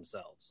disgusted with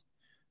themselves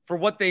for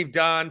what they've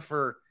done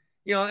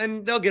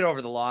and they'll get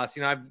over the loss.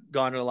 I've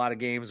gone to a lot of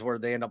games where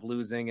they end up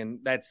losing and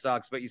that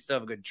sucks, but you still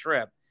have a good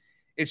trip.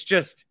 It's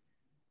just,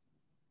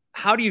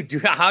 how do you be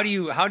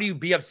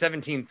up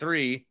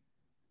 17-3?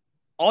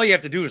 All you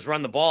have to do is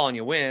run the ball and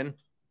you win.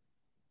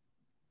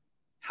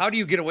 How do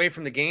you get away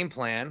from the game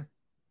plan?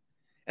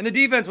 And the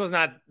defense was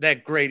not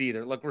that great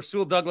either. Look,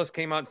 Rasul Douglas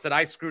came out and said,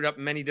 I screwed up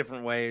many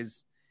different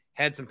ways,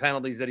 had some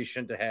penalties that he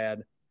shouldn't have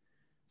had.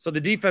 So the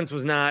defense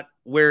was not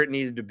where it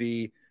needed to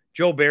be.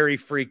 Joe Barry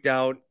freaked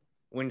out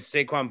when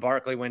Saquon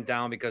Barkley went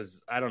down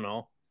because, I don't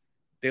know,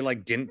 they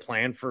didn't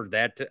plan for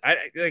that.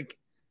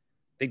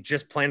 They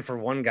just planned for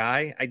one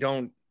guy. I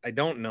don't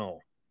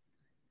know.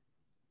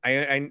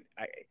 The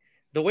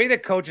way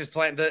that coaches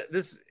plan,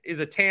 this is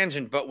a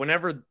tangent, but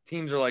whenever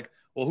teams are like,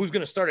 well, who's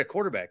going to start at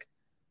quarterback?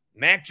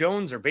 Mac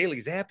Jones or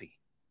Bailey Zappi?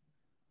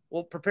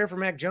 Well, prepare for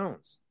Mac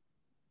Jones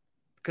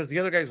because the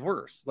other guy's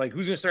worse. Who's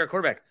going to start at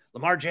quarterback?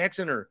 Lamar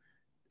Jackson or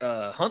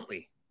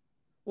Huntley?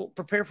 Well,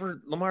 prepare for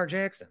Lamar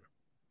Jackson.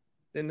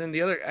 And then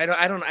the other,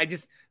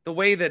 the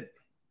way that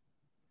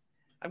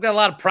I've got a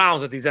lot of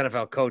problems with these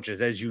NFL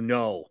coaches, as you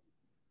know.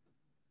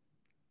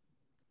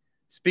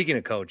 Speaking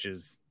of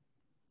coaches,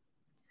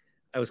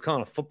 I was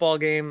calling a football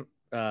game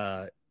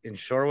in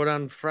Shorewood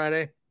on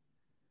Friday.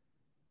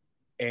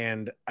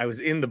 And I was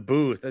in the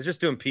booth. I was just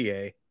doing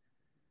PA.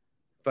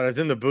 But I was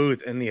in the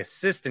booth, and the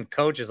assistant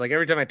coaches,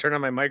 every time I turn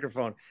on my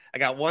microphone, I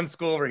got one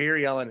school over here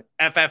yelling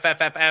F, F, F,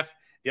 F, F.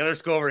 The other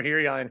school over here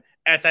yelling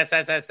S, S,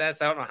 S, S,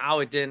 S. I don't know how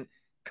it didn't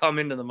come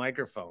into the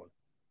microphone.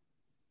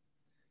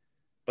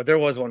 But there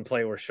was one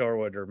play where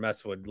Shorewood or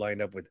Messwood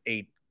lined up with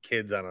 8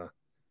 kids on a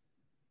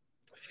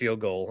field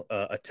goal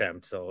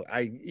attempt. So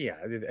I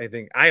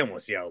think I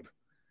almost yelled,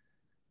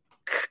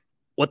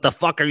 what the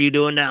fuck are you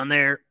doing down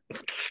there?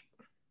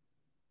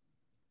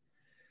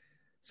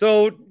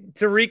 So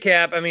to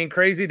recap,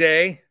 crazy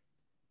day.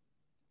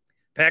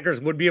 Packers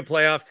would be a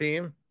playoff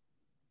team.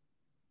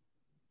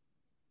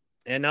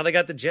 And now they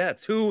got the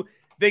Jets, who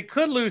they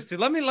could lose to.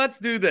 Let's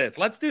do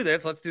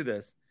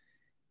this.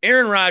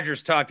 Aaron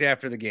Rodgers talked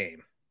after the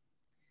game.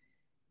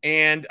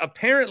 And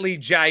apparently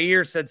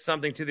Jair said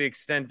something to the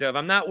extent of,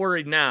 I'm not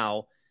worried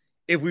now.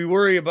 If we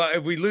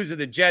lose to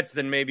the Jets,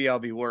 then maybe I'll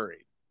be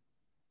worried.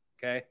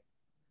 Okay?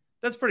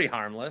 That's pretty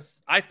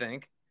harmless, I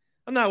think.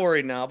 I'm not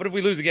worried now, but if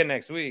we lose again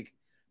next week.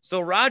 So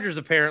Rodgers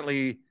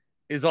apparently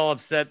is all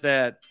upset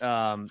that,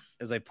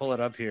 as I pull it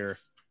up here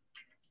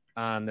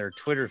on their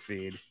Twitter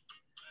feed,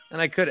 and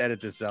I could edit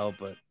this out,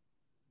 but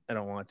I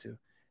don't want to.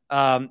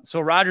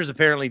 So Rodgers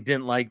apparently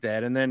didn't like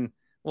that. And then,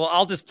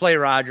 I'll just play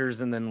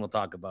Rodgers and then we'll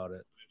talk about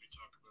it. Maybe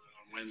talk about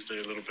it on Wednesday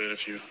a little bit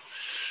if you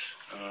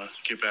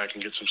get back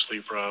and get some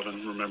sleep, Rob,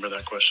 and remember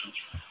that question.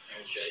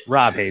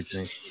 Rob hates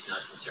me. He's not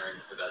concerned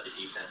about the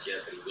defense yet,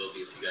 but he will be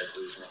if you guys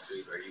lose next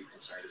week. Are you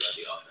concerned about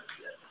the offense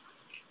yet?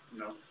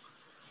 No.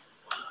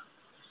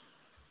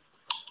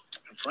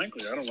 And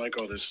frankly, I don't like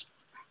all this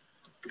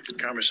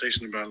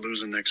conversation about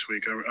losing next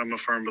week. I'm a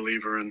firm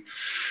believer in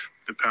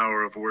the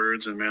power of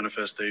words and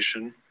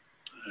manifestation,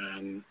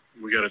 and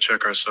we got to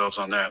check ourselves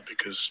on that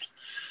because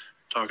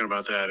talking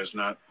about that's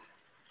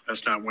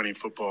not winning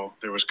football.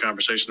 There was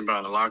conversation about it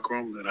in the locker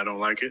room, and I don't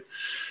like it.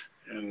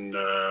 And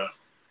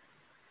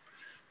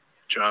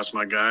Josh's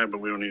my guy, but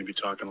we don't need to be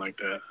talking like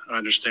that. I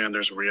understand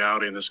there's a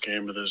reality in this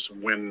game, but there's a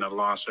win and a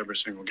loss every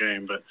single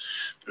game. But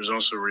there's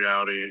also a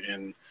reality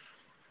in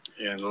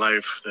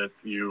life that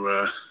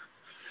you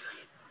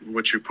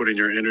what you're putting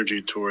your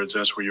energy towards,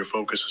 that's where your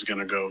focus is going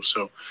to go.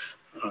 So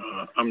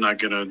I'm not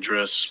going to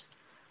address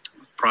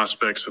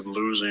prospects of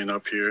losing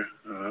up here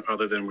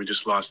other than we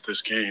just lost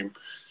this game.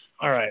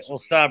 All right, we'll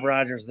stop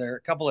Rodgers there.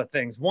 A couple of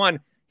things. One,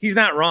 he's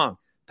not wrong.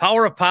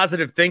 Power of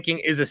positive thinking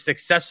is a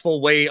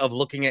successful way of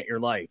looking at your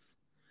life.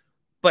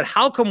 But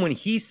how come when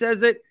he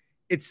says it,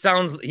 it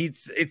sounds he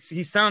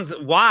sounds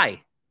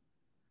why?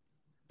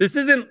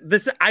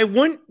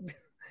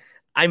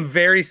 I'm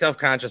very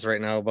self-conscious right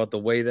now about the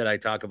way that I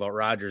talk about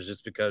Rodgers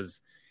just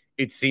because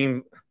it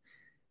seems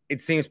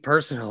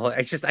personal.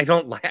 I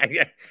don't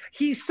like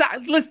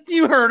listen,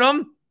 you heard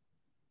him.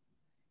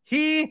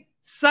 He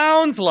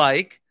sounds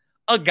like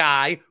a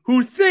guy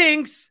who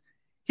thinks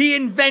he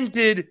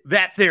invented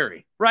that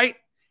theory, right?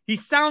 He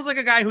sounds like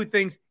a guy who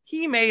thinks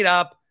he made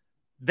up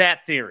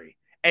that theory.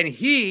 And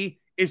he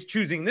is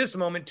choosing this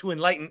moment to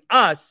enlighten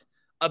us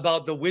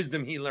about the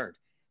wisdom he learned.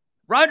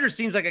 Rodgers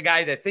seems like a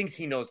guy that thinks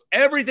he knows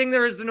everything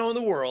there is to know in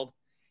the world.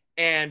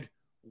 And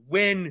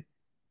when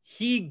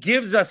he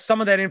gives us some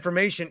of that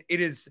information,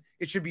 it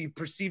should be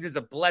perceived as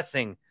a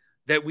blessing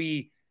that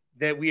we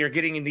are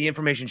getting the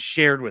information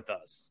shared with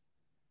us.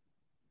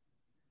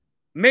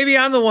 Maybe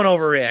I'm the one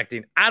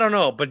overreacting. I don't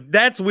know, but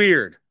that's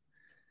weird.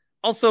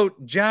 Also,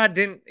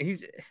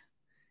 he's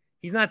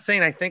not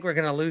saying I think we're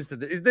going to lose to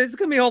this. Is this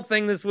going to be a whole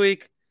thing this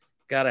week?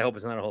 God, I hope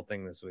it's not a whole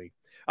thing this week.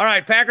 All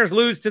right, Packers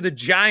lose to the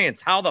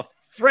Giants. How the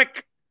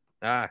frick?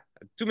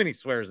 Too many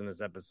swears in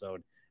this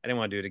episode. I didn't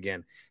want to do it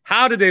again.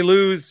 How did they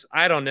lose?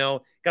 I don't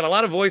know. Got a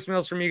lot of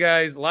voicemails from you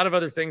guys, a lot of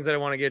other things that I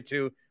want to get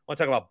to. I want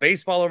to talk about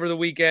baseball over the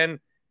weekend.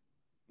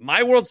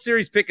 My World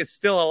Series pick is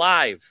still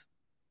alive.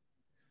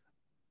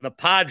 The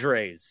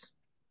Padres.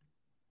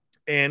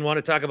 And want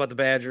to talk about the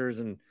Badgers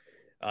and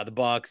the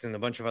Bucks and a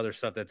bunch of other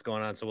stuff that's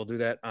going on. So we'll do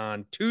that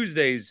on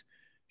Tuesday's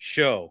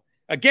show.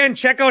 Again,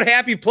 check out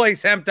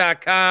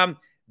happyplacehemp.com.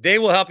 They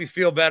will help you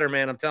feel better,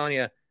 man. I'm telling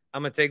you,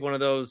 I'm going to take one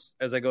of those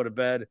as I go to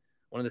bed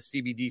one of the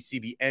CBD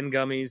CBN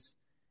gummies,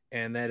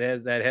 and that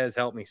has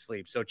helped me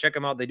sleep. So check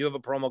them out. They do have a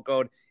promo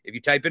code. If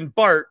you type in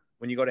BART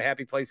when you go to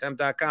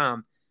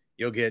happyplacehemp.com,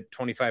 you'll get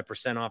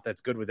 25% off.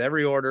 That's good with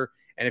every order.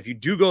 And if you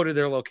do go to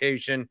their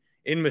location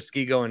in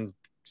Muskego and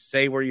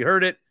say where you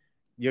heard it,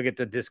 you'll get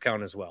the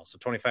discount as well. So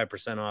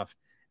 25% off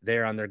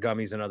there on their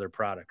gummies and other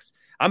products.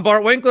 I'm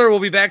Bart Winkler. We'll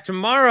be back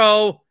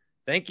tomorrow.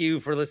 Thank you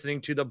for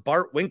listening to the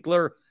Bart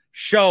Winkler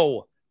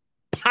Show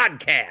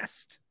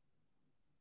podcast.